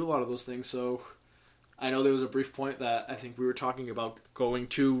get to do a lot of those things. So, I know there was a brief point that I think we were talking about going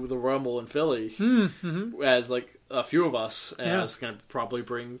to the Rumble in Philly as like a few of us, and I was going to probably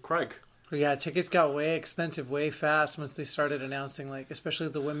bring Craig. Yeah, tickets got way expensive way fast once they started announcing, like, especially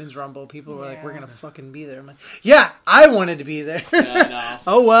the women's rumble. People were like, "We're gonna fucking be there." I'm like, "Yeah, I wanted to be there." Yeah,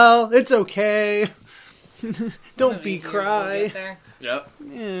 no. Oh well, it's okay. Don't be Easier to cry. get there. Yep.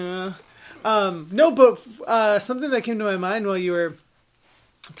 Yeah. No, but something that came to my mind while you were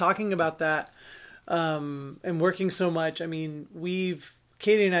talking about that and working so much. I mean,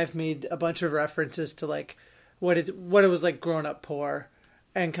 Katie and I have made a bunch of references to like what it was like growing up poor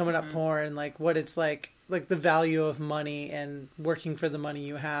and coming up poor, and like what it's like the value of money and working for the money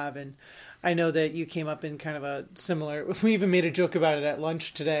you have. And I know that you came up in kind of a similar. We even made a joke about it at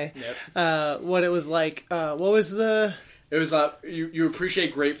lunch today. Yep. What it was like. What was the? It was you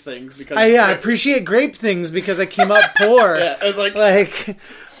appreciate grape things because I appreciate grape things because I came up poor. Yeah, it was like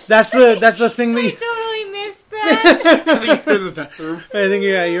that's the thing that I you, totally missed that. I think you're in the bathroom. I think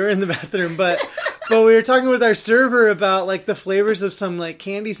you were in the bathroom, but we were talking with our server about like the flavors of some like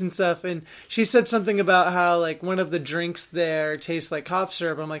candies and stuff, and she said something about how like one of the drinks there tastes like cough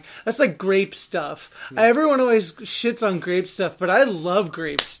syrup. I'm like, that's like grape stuff. Everyone always shits on grape stuff, but I love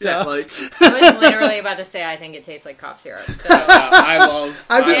grape Yeah, stuff. like I was literally about to say I think it tastes like cough syrup. So I love.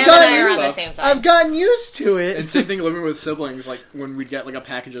 I've just Sam gotten and I are used- on the stuff. same I've side. gotten used to it. And same thing living with siblings, like when we'd get like a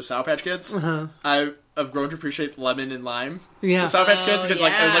package of Sour Patch Kids, I've grown to appreciate lemon and lime. Yeah. The Sour Patch Kids, because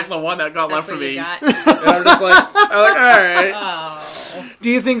like it was yeah. like the one that got That's left for what me. you got. And I'm just like, all right. Oh.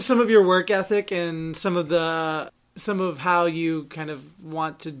 Do you think some of your work ethic and some of how you kind of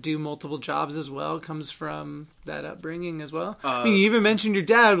want to do multiple jobs as well comes from that upbringing as well? I mean, you even mentioned your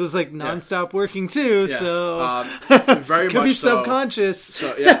dad was like nonstop working too, Yeah. so Very could much be so. subconscious.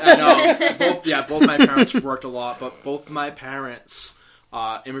 So yeah, I know. Both my parents worked a lot, but both my parents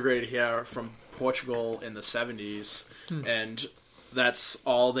immigrated here from Portugal in the 70s, and that's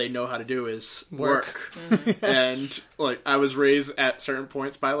all they know how to do is work. And like I was raised at certain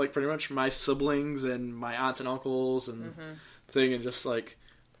points by like pretty much my siblings and my aunts and uncles and thing, and just like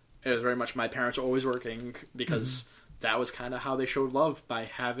it was very much my parents were always working because that was kind of how they showed love, by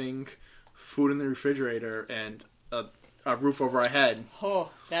having food in the refrigerator and a roof over our head.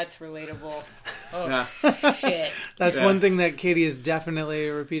 Oh, that's relatable. Oh, Yeah. shit. That's Yeah. one thing that Katie has definitely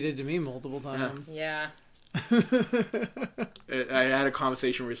repeated to me multiple times. Yeah. I had a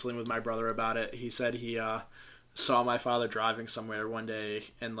conversation recently with my brother about it. He said he saw my father driving somewhere one day,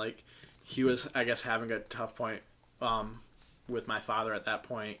 and like he was, I guess, having a tough point with my father at that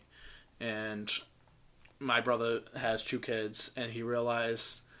point. And my brother has 2 kids, and he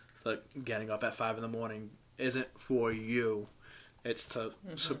realized that getting up at 5 a.m. isn't for you. It's to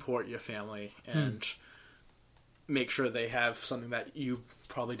support your family and make sure they have something that you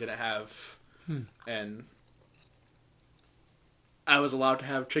probably didn't have And I was allowed to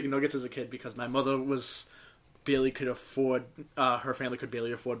have chicken nuggets as a kid because my mother barely could afford, her family could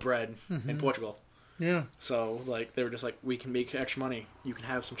barely afford bread in Portugal. Yeah. So, like, they were just like, we can make extra money. You can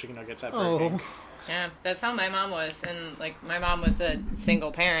have some chicken nuggets at Burger Oh. King. Yeah, that's how my mom was, and like my mom was a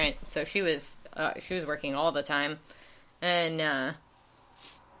single parent, so she was working all the time, and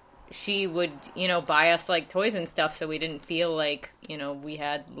she would buy us like toys and stuff, so we didn't feel like we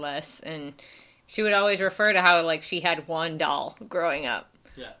had less, and she would always refer to how like she had one doll growing up.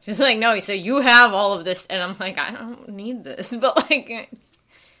 Yeah. She's like, no, so you have all of this, and I'm like, I don't need this, but like,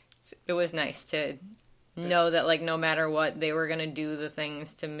 it was nice to know that like no matter what, they were gonna do the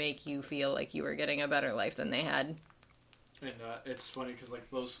things to make you feel like you were getting a better life than they had. And it's funny because like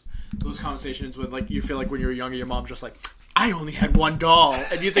those conversations when like you feel like when you were younger, your mom's just like, I only had one doll,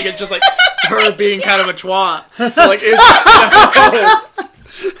 and you think it's just like her being kind of a twat. So, like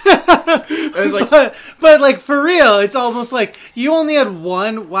it's like, but like for real, it's almost like you only had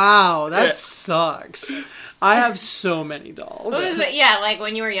one. Wow, that Yeah. sucks. I have so many dolls. Yeah, like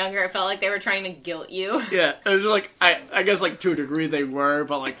when you were younger, it felt like they were trying to guilt you. yeah, it was just like I guess like to a degree they were,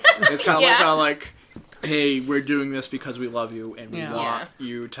 but like it's kind of Yeah. like hey, we're doing this because we love you and we Yeah. want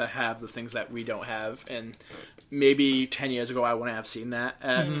you to have the things that we don't have. And maybe 10 years ago I wouldn't have seen that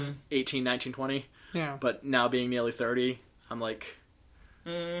at 18, 19, 20. Yeah. But now being nearly 30, I'm like,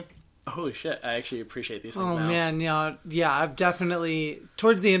 holy shit, I actually appreciate these things Oh now. man, yeah, I've definitely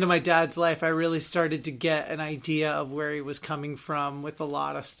towards the end of my dad's life, I really started to get an idea of where he was coming from with a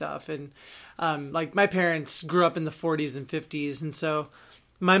lot of stuff. And like my parents grew up in the 40s and 50s, and so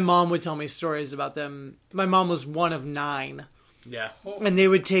my mom would tell me stories about them. My mom was one of 9. Yeah. And they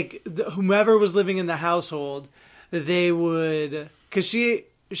would take whomever was living in the household, they would, because she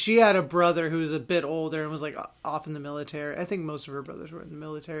had a brother who was a bit older and was like off in the military. I think most of her brothers were in the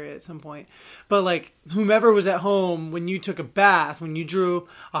military at some point. But like whomever was at home, when you took a bath, when you drew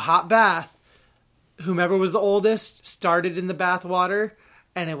a hot bath, whomever was the oldest started in the bath water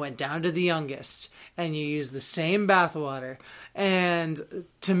and it went down to the youngest. And you used the same bath water. And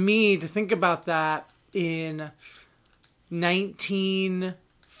to me, to think about that in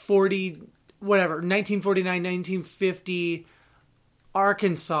 1949, 1950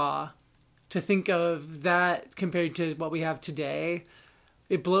 Arkansas, to think of that compared to what we have today,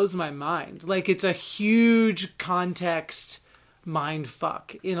 it blows my mind. Like, it's a huge context mind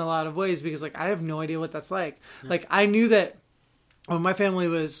fuck in a lot of ways, because like I have no idea what that's like. Yeah. Like, I knew that when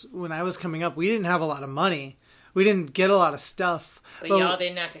I was coming up, we didn't have a lot of money. We didn't get a lot of stuff. But y'all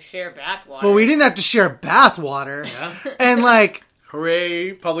didn't have to share bath water. But we didn't have to share bath water. Yeah. And like,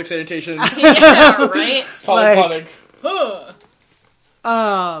 hooray, public sanitation. Yeah, right? Public.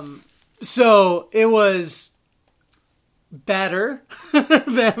 So it was better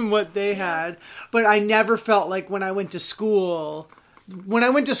than what they had, but I never felt like when I went to school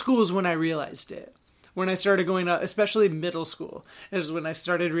is when I realized it. When I started going to, especially middle school, is when I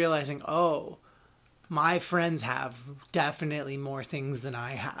started realizing, oh, my friends have definitely more things than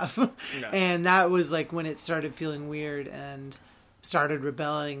I have. Yeah. And that was like when it started feeling weird and started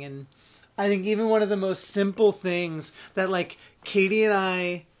rebelling. And I think even one of the most simple things that like Katie and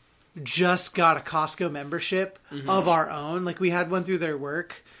I just got a Costco membership of our own. Like we had one through their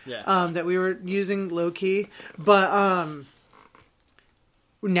work that we were using low key. But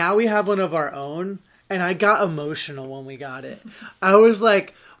now we have one of our own. And I got emotional when we got it. I was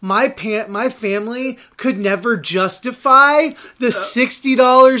like, my family could never justify the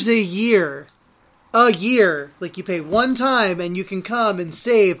 $60 a year. Like you pay one time and you can come and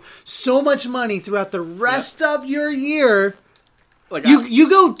save so much money throughout the rest of your year. Like you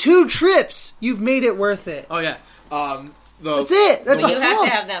go 2 trips, you've made it worth it. Oh yeah. That's it. That's you have to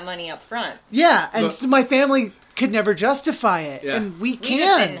have that money up front. Yeah, and so my family could never justify it, and we can. We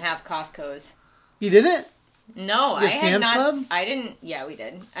just didn't have Costco's. You didn't? No, I had Sam's not. Club? I didn't. Yeah, we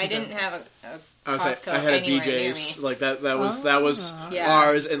did. I didn't have a Costco I had a anywhere near BJ's. me. Like that was Yeah.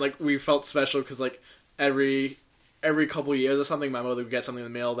 ours, and like we felt special because like every couple of years or something, my mother would get something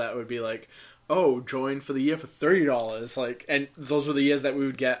in the mail that would be like, oh, join for the year for $30. Like, and those were the years that we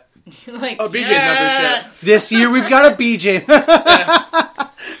would get like, a BJ's membership. This year we've got a BJ.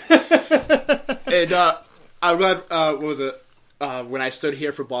 And I'm glad. What was it? When I stood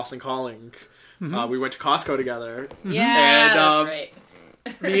here for Boston Calling, we went to Costco together. Yeah, and, that's right.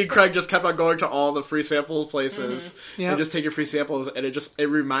 Me and Craig just kept on going to all the free sample places Yep. and just taking free samples, and it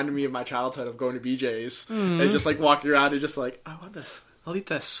reminded me of my childhood of going to BJ's and just like walking around and just like, I want this. I'll eat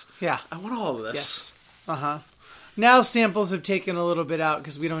this. Yeah. I want all of this. Yes. Now samples have taken a little bit out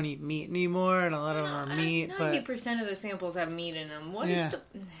because we don't eat meat anymore, and a lot of them are meat. 90% of the samples have meat in them. What is the...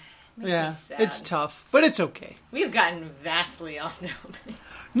 Makes Yeah, me sad. it's tough, but it's okay. We've gotten vastly off topic.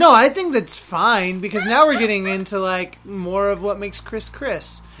 No, I think that's fine because now we're getting into like more of what makes Chris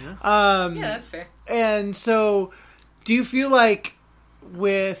Chris. Yeah, that's fair. And so, do you feel like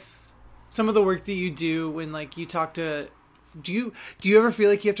with some of the work that you do, when like you talk to, do you ever feel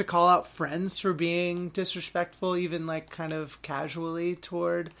like you have to call out friends for being disrespectful, even like kind of casually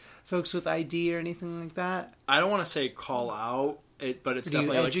toward folks with ID or anything like that? I don't want to say call out, but it's Do you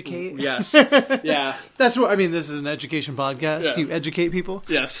definitely educate? Like, yes, yeah, That's what I mean. This is an education podcast. Yeah. Do you educate people?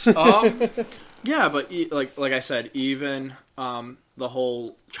 yes. Yeah, but like I said, even the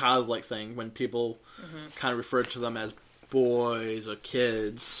whole childlike thing, when people kind of refer to them as boys or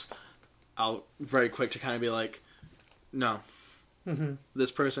kids, I'll very quick to kind of be like, no,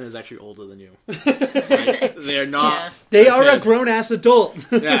 this person is actually older than you. Like, they're not. Yeah. They are a kid. grown ass adult.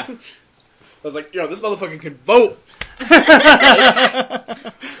 Yeah. I was like, yo, this motherfucker can vote. Actually,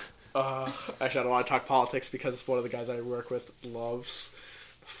 I don't want to talk politics because one of the guys I work with loves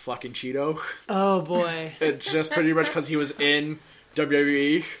fucking Cheeto. Oh boy. It's just pretty much because he was in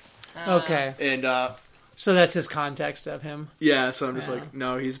WWE. Okay. And, So that's his context of him. yeah, so I'm just Yeah. like,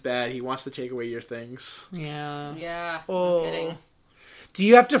 no, he's bad. He wants to take away your things. Yeah. Yeah. Oh. No kidding. Do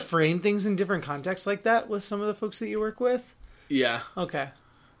you have to frame things in different contexts like that with some of the folks that you work with? Yeah. Okay.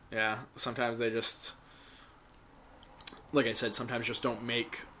 Yeah. Sometimes they just, like I said, sometimes just don't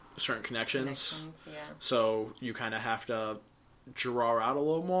make certain connections. Yeah. So you kind of have to draw out a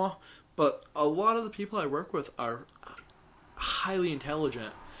little more. But a lot of the people I work with are highly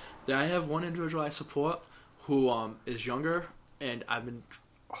intelligent. I have one individual I support who is younger, and I've been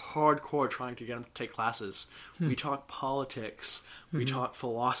hardcore trying to get him to take classes. We talk politics. We talk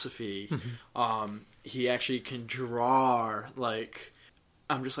philosophy. He actually can draw. Like,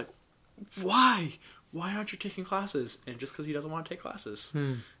 I'm just like, why? Why aren't you taking classes? And just because he doesn't want to take classes.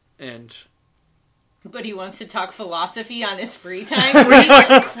 And But he wants to talk philosophy on his free time?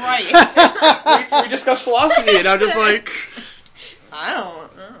 Jesus Christ. we discuss philosophy, and I'm just like, I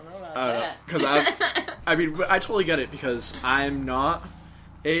don't know about that. because I mean, I totally get it because I'm not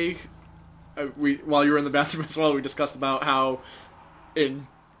while you were in the bathroom as well, we discussed about how in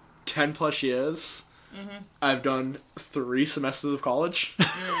 10 plus years I've done 3 semesters of college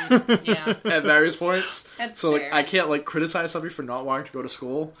Yeah. at various points. That's So like fair. I can't like criticize somebody for not wanting to go to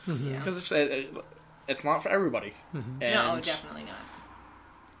school Yeah. because it's not for everybody. And No, definitely not.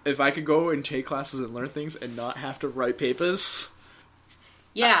 if I could go and take classes and learn things and not have to write papers,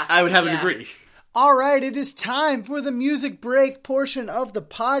 Yeah. I would have a Yeah. degree. All right, it is time for the music break portion of the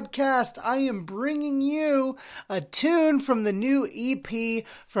podcast. I am bringing you a tune from the new EP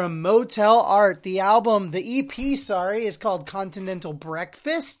from Motel Art. The EP, is called Continental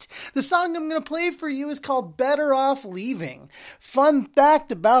Breakfast. The song I'm going to play for you is called Better Off Leaving. Fun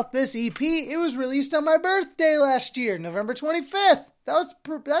fact about this EP, it was released on my birthday last year, November 25th. That's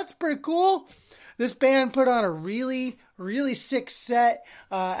pretty cool. This band put on a really sick set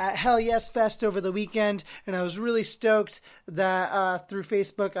at Hell Yes Fest over the weekend, and I was really stoked that through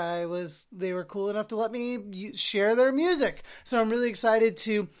Facebook they were cool enough to let me share their music. So I'm really excited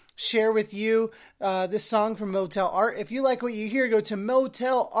to share with you this song from Motel Art. If you like what you hear, go to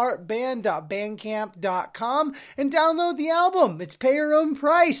motelartband.bandcamp.com and download the album. It's pay your own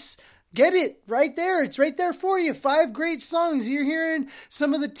price. Get it right there. It's right there for you. 5 great songs. You're hearing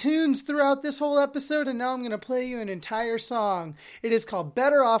some of the tunes throughout this whole episode, and now I'm going to play you an entire song. It is called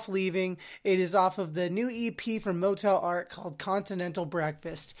Better Off Leaving. It is off of the new EP from Motel Art called Continental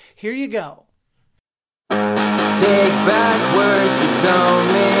Breakfast. Here you go. Take back words you told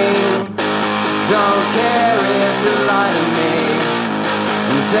me. Don't care if you lie to me.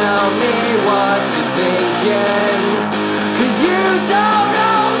 And tell me what you're thinking. 'Cause you don't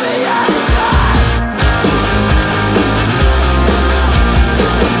owe me anything.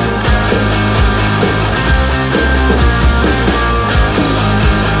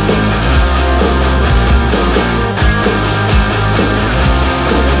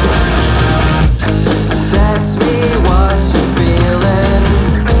 Text me what you're feeling.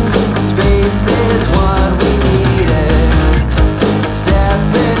 Space is what we needed. Step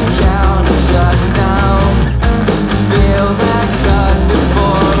and count and shut down. Feel that cut.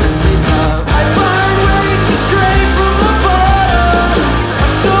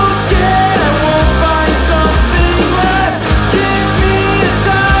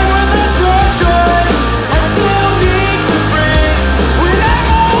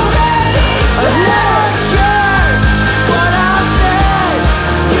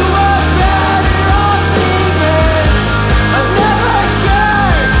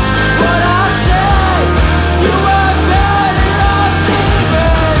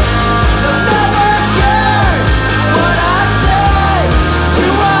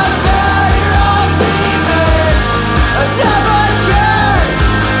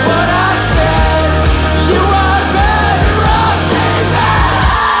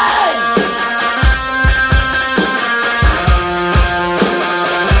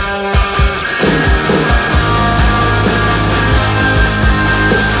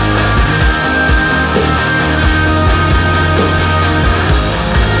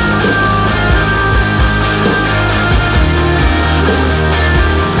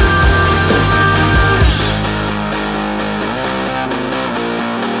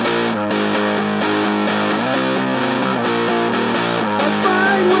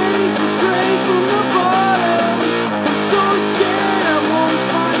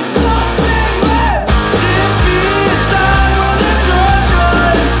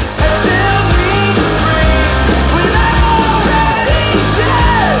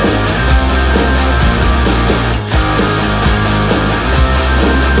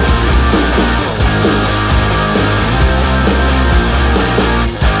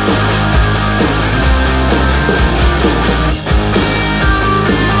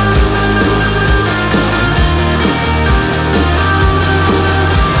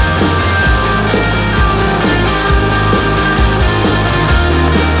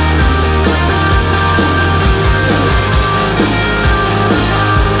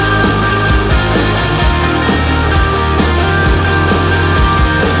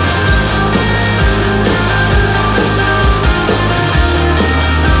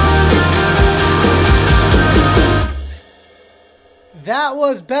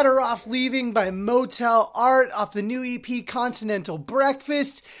 was Better Off Leaving by Motel Art off the new EP Continental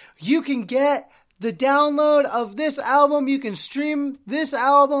Breakfast. You can get the download of this album. You can stream this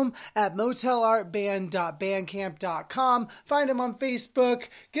album at motelartband.bandcamp.com. Find them on Facebook.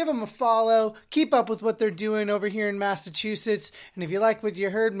 Give them a follow. Keep up with what they're doing over here in Massachusetts. And if you like what you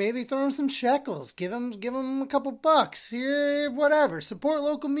heard, maybe throw them some shekels. Give them a couple bucks. Here, whatever. Support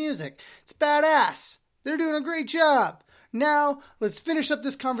local music. It's badass. They're doing a great job. Now, let's finish up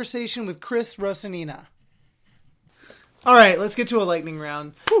this conversation with Chris Rosanina. All right, let's get to a lightning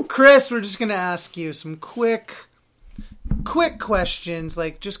round. Chris, we're just going to ask you some quick questions,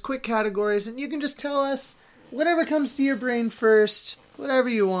 like just quick categories, and you can just tell us whatever comes to your brain first, whatever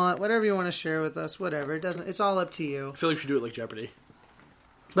you want to share with us, whatever. It's all up to you. I feel like we should do it like Jeopardy.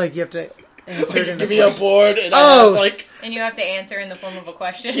 Like you have to answer it in Give me a board and I have like... And you have to answer in the form of a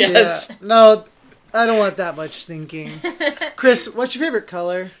question? Yes. Yeah. No, I don't want that much thinking. Chris, what's your favorite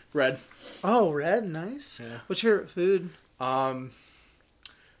color? Red. Oh, red, nice. Yeah. What's your favorite food?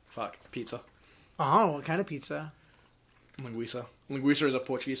 Pizza. Oh, what kind of pizza? Linguiça. Linguiça is a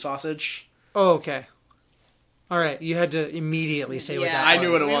Portuguese sausage. Oh, okay. All right, you had to immediately say what that I was.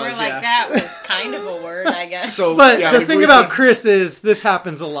 knew what it We was, were like, yeah. that was kind of a word, I guess. So, But yeah, the thing linguiça- about Chris is this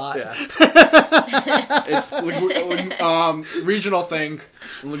happens a lot. Yeah. It's regional thing.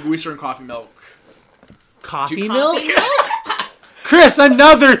 Linguiça and coffee milk. Coffee Coffee milk? Chris,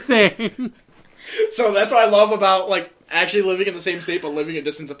 another thing. So that's what I love about like actually living in the same state but living a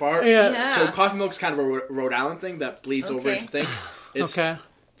distance apart. Yeah. So coffee milk is kind of a Rhode Island thing that bleeds over Okay. into thing. It's Okay.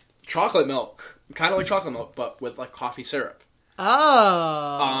 chocolate milk, kind of like chocolate milk, but with like coffee syrup.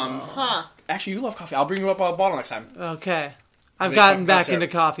 Oh. Huh. Actually, you love coffee. I'll bring you up a bottle next time. Okay. I've Makes gotten something back syrup. into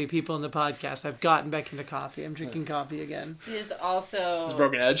coffee. People in the podcast, I've gotten back into coffee. I'm drinking coffee again. He is also It's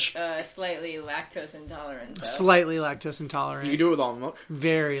broken edge. slightly lactose intolerant, though. Slightly lactose intolerant. You can do it with almond milk.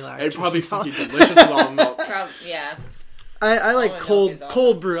 Very lactose It'd probably intolerant. be delicious with almond milk. Yeah. I like Almond cold milk is awesome.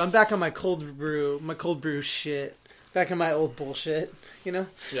 cold brew. I'm back on my cold brew shit. Back on my old bullshit, you know?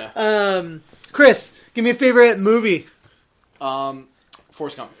 Yeah. Chris, give me a favorite movie.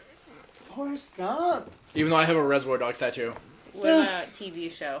 Forrest Gump. Forrest Gump. Even though I have a Reservoir Dogs tattoo. What about TV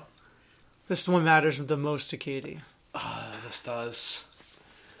show? This one matters the most to Katie. This does.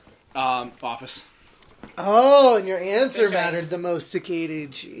 Office. Oh, and your answer Good choice. mattered the most to Katie.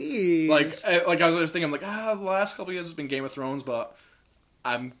 Jeez. Like I was thinking, I'm like, the last couple of years has been Game of Thrones, but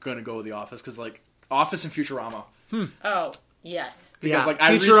I'm gonna go with The Office because like Office and Futurama. Oh, yes. Because Yeah, like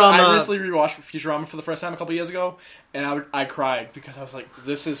I Futurama- recently rewatched Futurama for the first time a couple years ago, and I cried because I was like,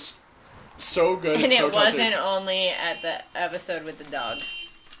 this is so good. And so it wasn't touching. only at the episode with the dog.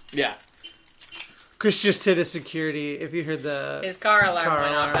 Yeah. Chris just hit a security. If you heard the His car alarm car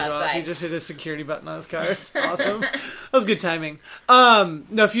went alarm off go off, outside. he just hit a security button on his car. It's awesome. That was good timing. No,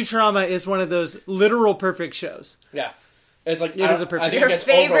 Futurama is one of those literal perfect shows. Yeah. It's like It is a perfect- I think Your it gets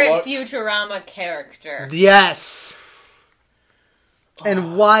favorite overlooked. Futurama character. Yes.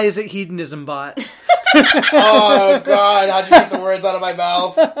 And why is it hedonism bot? Oh God! How'd you get the words out of my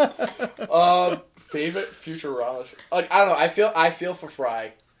mouth? Favorite Futurama show? Like I don't know. I feel for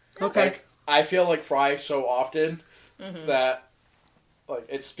Fry. Okay. Like I feel like Fry so often that like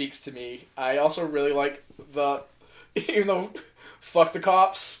it speaks to me. I also really like the even though fuck the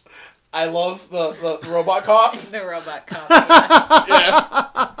cops. I love the robot cop. The robot cop.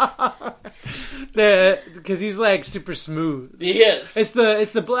 Yeah. Yeah, Because he's like super smooth. he is. It's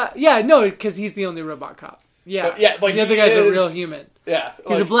the black. Yeah, no, because he's the only robot cop. Yeah, But the other he guy's a is- real human. Yeah,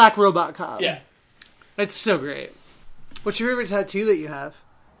 He's a black robot cop. Yeah, It's so great. What's your favorite tattoo that you have?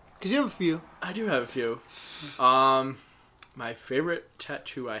 Because you have a few. I do have a few. My favorite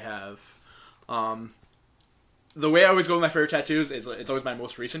tattoo I have. The way I always go with my favorite tattoos is it's always my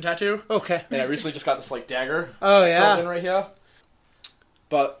most recent tattoo. Okay. And I recently just got this like dagger. Oh, filled in yeah. right here.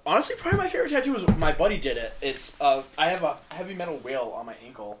 But honestly, probably my favorite tattoo was my buddy did it. It's I have a heavy metal whale on my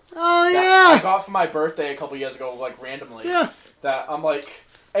ankle. Oh, That I yeah. got for my birthday a couple years ago, like randomly. Yeah. That I'm like,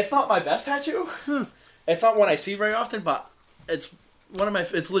 it's not my best tattoo. It's not one I see very often, but it's one of my.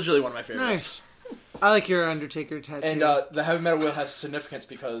 It's literally one of my favorites. Nice. I like your Undertaker tattoo. And the heavy metal whale has significance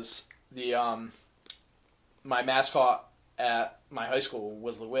because the my mascot at my high school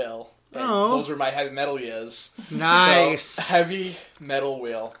was the whale. And Oh. those were my heavy metal years. Nice. So, heavy metal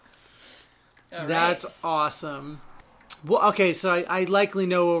whale. All right. That's awesome. Well, okay, so I likely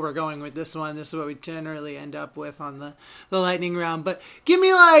know where we're going with this one. This is what we generally end up with on the lightning round. But give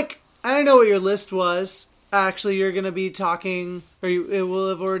me I don't know what your list was. Actually, you're going to be talking, or it will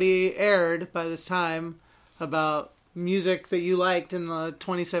have already aired by this time, about music that you liked in the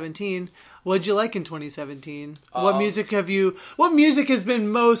 2017. What'd you like in 2017? What music has been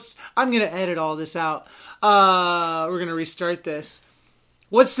most... I'm going to edit all this out. We're going to restart this.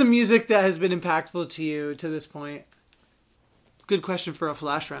 What's the music that has been impactful to you to this point? Good question for a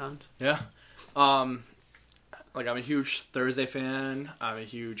flash round. Yeah. Like, I'm a huge Thursday fan. I'm a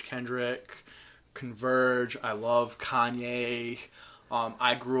huge Kendrick, Converge. I love Kanye.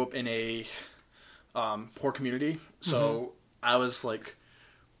 I grew up in a poor community, so I was like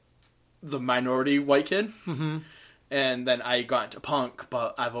the minority white kid. Mm-hmm. And then I got into punk,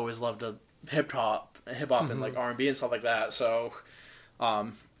 but I've always loved hip hop and like R&B and stuff like that. So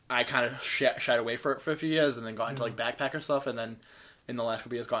I kind of shied away for a few years, and then got into like backpacker stuff, and then in the last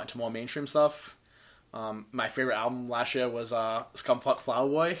couple years got into more mainstream stuff. My favorite album last year was Scumfuck Flower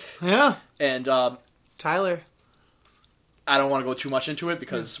Boy. Yeah. And Tyler. I don't want to go too much into it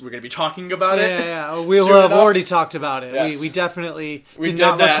because we're going to be talking about it. Yeah. We'll have already talked about it. Yes. We definitely did did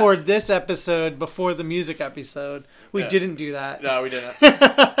not that. record this episode before the music episode. We didn't do that. No, we didn't.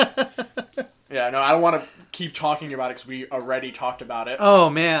 Yeah, no, I don't want to keep talking about it because we already talked about it. Oh,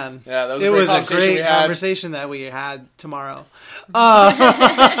 man. Yeah, that was it a great was a conversation great we had. conversation that we had tomorrow. Do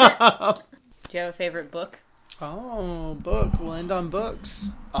you have a favorite book? Oh, book. We'll end on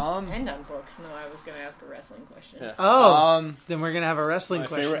books. End on books. No, I was going to ask a wrestling question. Yeah. Oh, then we're going to have a wrestling My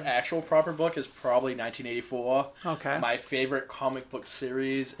question. favorite actual proper book is probably 1984. Okay. My favorite comic book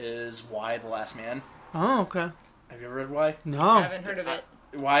series is Y: The Last Man. Oh, okay. Have you ever read Y? I No. haven't heard of it.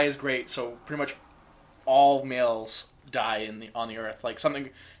 Y is great. So pretty much all males die on the earth. Like something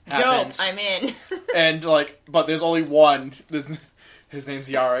happens. Dope. I'm in. And like, but there's only one. His name's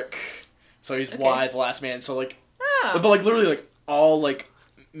Yarick. So he's Y: The Last Man. So like, but like literally like all like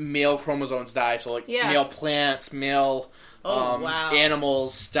male chromosomes die. So like male plants, male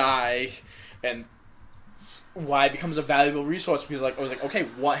animals die, and Y becomes a valuable resource because like I was like, okay,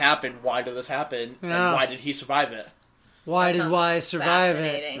 what happened? Why did this happen? And why did he survive it? Why did Y survive it?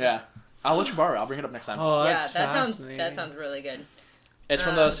 Fascinating. Yeah, I'll let you borrow it. I'll bring it up next time. Oh, Yeah, that's that sounds really good. It's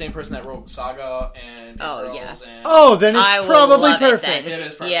from the same person that wrote Saga and Girls and Oh, then it's I would probably love perfect. It, then. It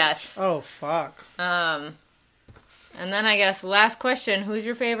is perfect. Yes. Oh, fuck. And then I guess last question: who's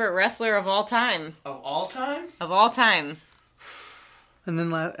your favorite wrestler of all time? Of all time? Of all time, And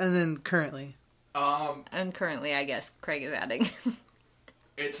then currently. and currently, I guess Craig is adding.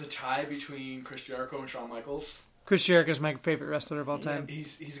 It's a tie between Chris Jericho and Shawn Michaels. Chris Jericho's my favorite wrestler of all time.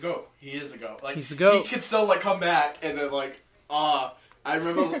 He's a GOAT. He is the GOAT. Like He's the GOAT. He could still like come back and then like I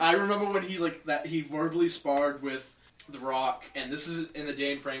remember when he like that he verbally sparred with The Rock, and this is in the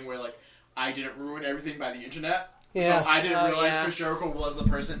day and frame where like I didn't ruin everything by the internet. Yeah. So I didn't realize yeah. Chris Jericho was the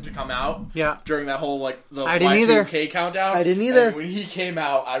person to come out. Yeah. During that whole like the I didn't either. Y2K countdown. I didn't either. And when he came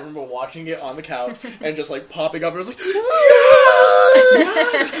out, I remember watching it on the couch and just like popping up and I was like,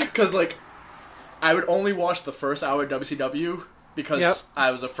 yes! Because like I would only watch the first hour of WCW because I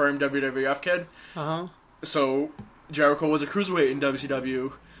was a firm WWF kid. Uh-huh. So Jericho was a cruiserweight in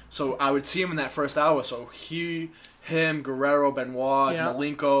WCW, so I would see him in that first hour. So him, Guerrero, Benoit,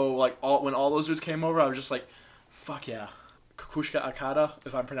 Malenko, like when all those dudes came over, I was just like, fuck yeah. Kukushka Okada,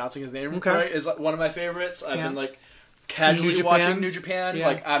 if I'm pronouncing his name right, is one of my favorites. I've been like casually watching New Japan. Yeah.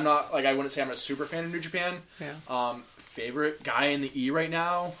 Like I'm not like I wouldn't say I'm a super fan of New Japan. Yeah. Favorite guy in the E right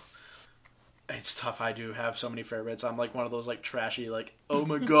now. It's tough. I do have so many favorites. I'm like one of those like trashy like, oh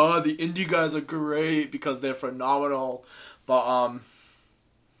my god, the indie guys are great because they're phenomenal. But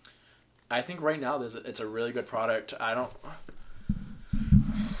I think right now it's a really good product.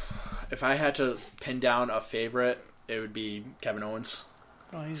 If I had to pin down a favorite, it would be Kevin Owens.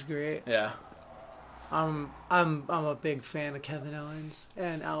 Oh, he's great. Yeah. I'm a big fan of Kevin Owens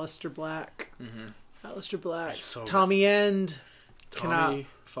and Aleister Black. Mm-hmm. Aleister Black. So Tommy End. Tommy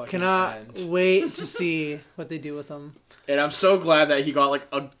Cannot End. wait to see what they do with him. And I'm so glad that he got like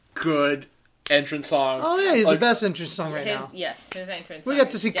a good entrance song. Oh yeah, he's like, the best entrance song right now. Yes, his entrance. We song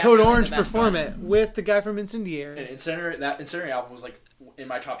got to is see definitely Code the Orange best perform one. it with the guy from Incendiary. And Incendiary album was like in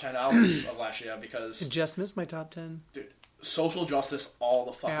my top 10 albums of last year because I just missed my top 10. dude, social justice all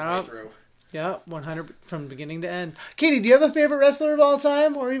the fucking way through. Yeah, 100 from beginning to end. Katie, do you have a favorite wrestler of all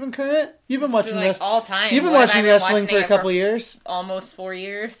time or even current? You've been watching like all time. You've been What have I watching been wrestling watching for a couple years. Almost 4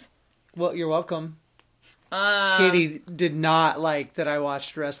 years. Well, you're welcome. Katie did not like that I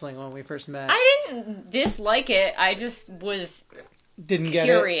watched wrestling when we first met. I didn't dislike it. I just was Didn't get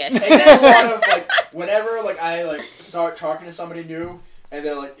curious. And that's a lot of like whenever like I like start talking to somebody new and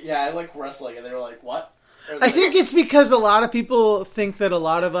they're like, yeah, I like wrestling, and they're like, what? I think it's because a lot of people think that a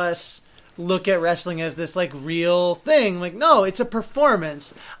lot of us look at wrestling as this like real thing. Like, no, it's a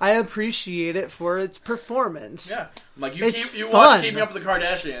performance. I appreciate it for its performance. Yeah. Like, you It's watch fun. Keeping Up with the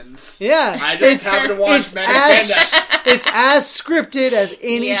Kardashians. Yeah. I just happen to watch Men in Spandex. It's as scripted as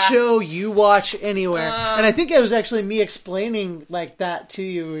any Yeah. show you watch anywhere. And I think it was actually me explaining like that to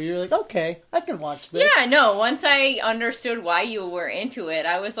you, where you're like, okay, I can watch this. Yeah, no, once I understood why you were into it,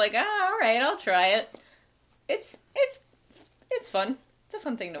 I was like, all right, I'll try it. It's fun. It's a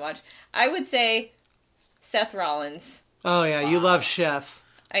fun thing to watch. I would say Seth Rollins. Oh yeah, you love Chef.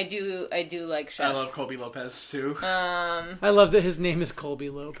 I do like Chef. I love Colby Lopez, too. I love that his name is Colby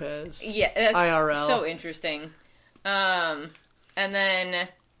Lopez. Yeah, that's IRL. so interesting. And then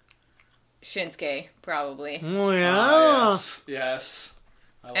Shinsuke, probably. Oh yeah. Yes.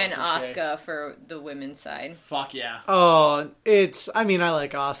 I love And Shinsuke. Asuka for the women's side. Fuck yeah. Oh, I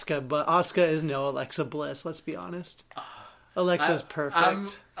like Asuka, but Asuka is no Alexa Bliss, let's be honest. Alexa's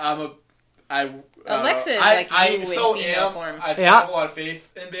perfect. Alexa is I like you in still female am. form. I still have a lot of faith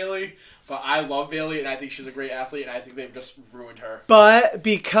in Bailey, but I love Bailey, and I think she's a great athlete, and I think they've just ruined her. But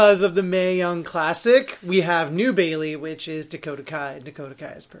because of the Mae Young Classic, we have new Bailey, which is Dakota Kai. Dakota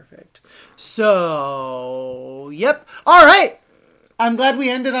Kai is perfect. So, yep. All right. I'm glad we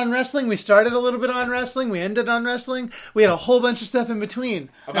ended on wrestling. We started a little bit on wrestling. We ended on wrestling. We had a whole bunch of stuff in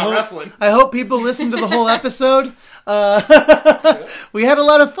between. About wrestling. I hope people listened to the whole episode. We had a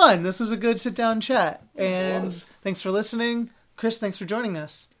lot of fun. This was a good sit-down chat. And was. thanks for listening. Chris, thanks for joining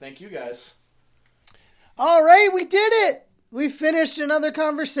us. Thank you, guys. All right, we did it. We finished another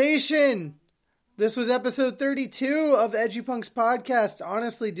conversation. This was episode 32 of EduPunks podcast.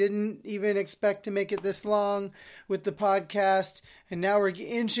 Honestly, didn't even expect to make it this long with the podcast. And now we're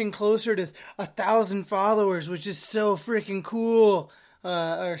inching closer to 1,000 followers, which is so freaking cool.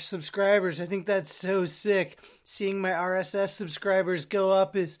 Our subscribers. I think that's so sick. Seeing my RSS subscribers go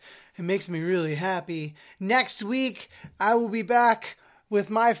up it makes me really happy. Next week, I will be back with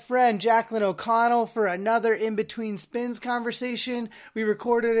my friend Jacqueline O'Connell for another In Between Spins conversation. We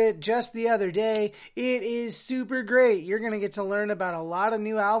recorded it just the other day. It is super great. You're going to get to learn about a lot of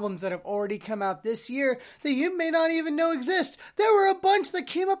new albums that have already come out this year that you may not even know exist. There were a bunch that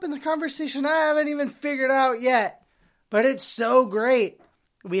came up in the conversation I haven't even figured out yet. But it's so great.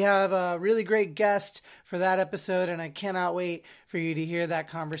 We have a really great guest for that episode, and I cannot wait for you to hear that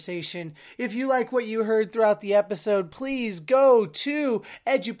conversation. If you like what you heard throughout the episode, please go to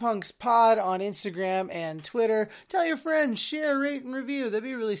EduPunks Pod on Instagram and Twitter. Tell your friends, share, rate, and review. That'd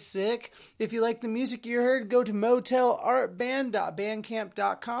be really sick. If you like the music you heard, go to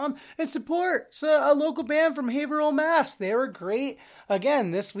motelartband.bandcamp.com and support a local band from Haverhill, Mass. They were great.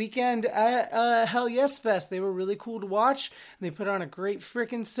 Again, this weekend at Hell Yes Fest, they were really cool to watch, and they put on a great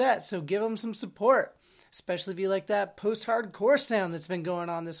freaking set, so give them some support. Especially if you like that post-hardcore sound that's been going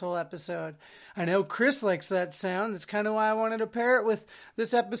on this whole episode. I know Chris likes that sound. That's kind of why I wanted to pair it with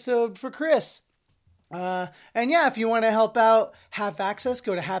this episode for Chris. And yeah, if you want to help out Half Access,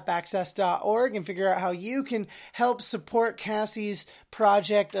 go to halfaccess.org and figure out how you can help support Cassie's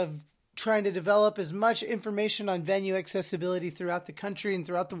project of trying to develop as much information on venue accessibility throughout the country and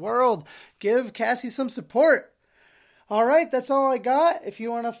throughout the world. Give Cassie some support. All right, that's all I got. If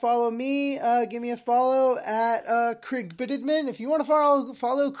you want to follow me, give me a follow at Craig Biddedman. If you want to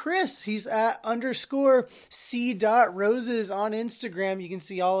follow Chris, he's at _C.roses on Instagram. You can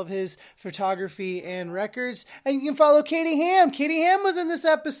see all of his photography and records. And you can follow Katie Ham. Katie Ham was in this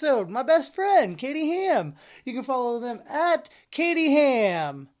episode. My best friend, Katie Ham. You can follow them at Katie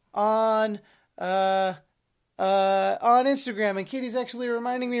Ham on Instagram. And Katie's actually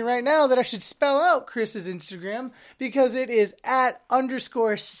reminding me right now that I should spell out Chris's Instagram because it is at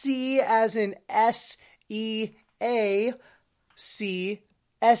 _C as in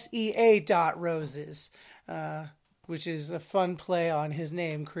SEA.roses, which is a fun play on his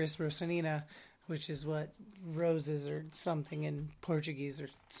name, Chris Rosanina, which is what roses or something in Portuguese or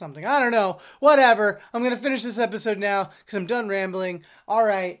something. I don't know. Whatever. I'm going to finish this episode now because I'm done rambling. All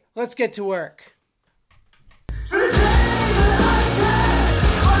right, let's get to work.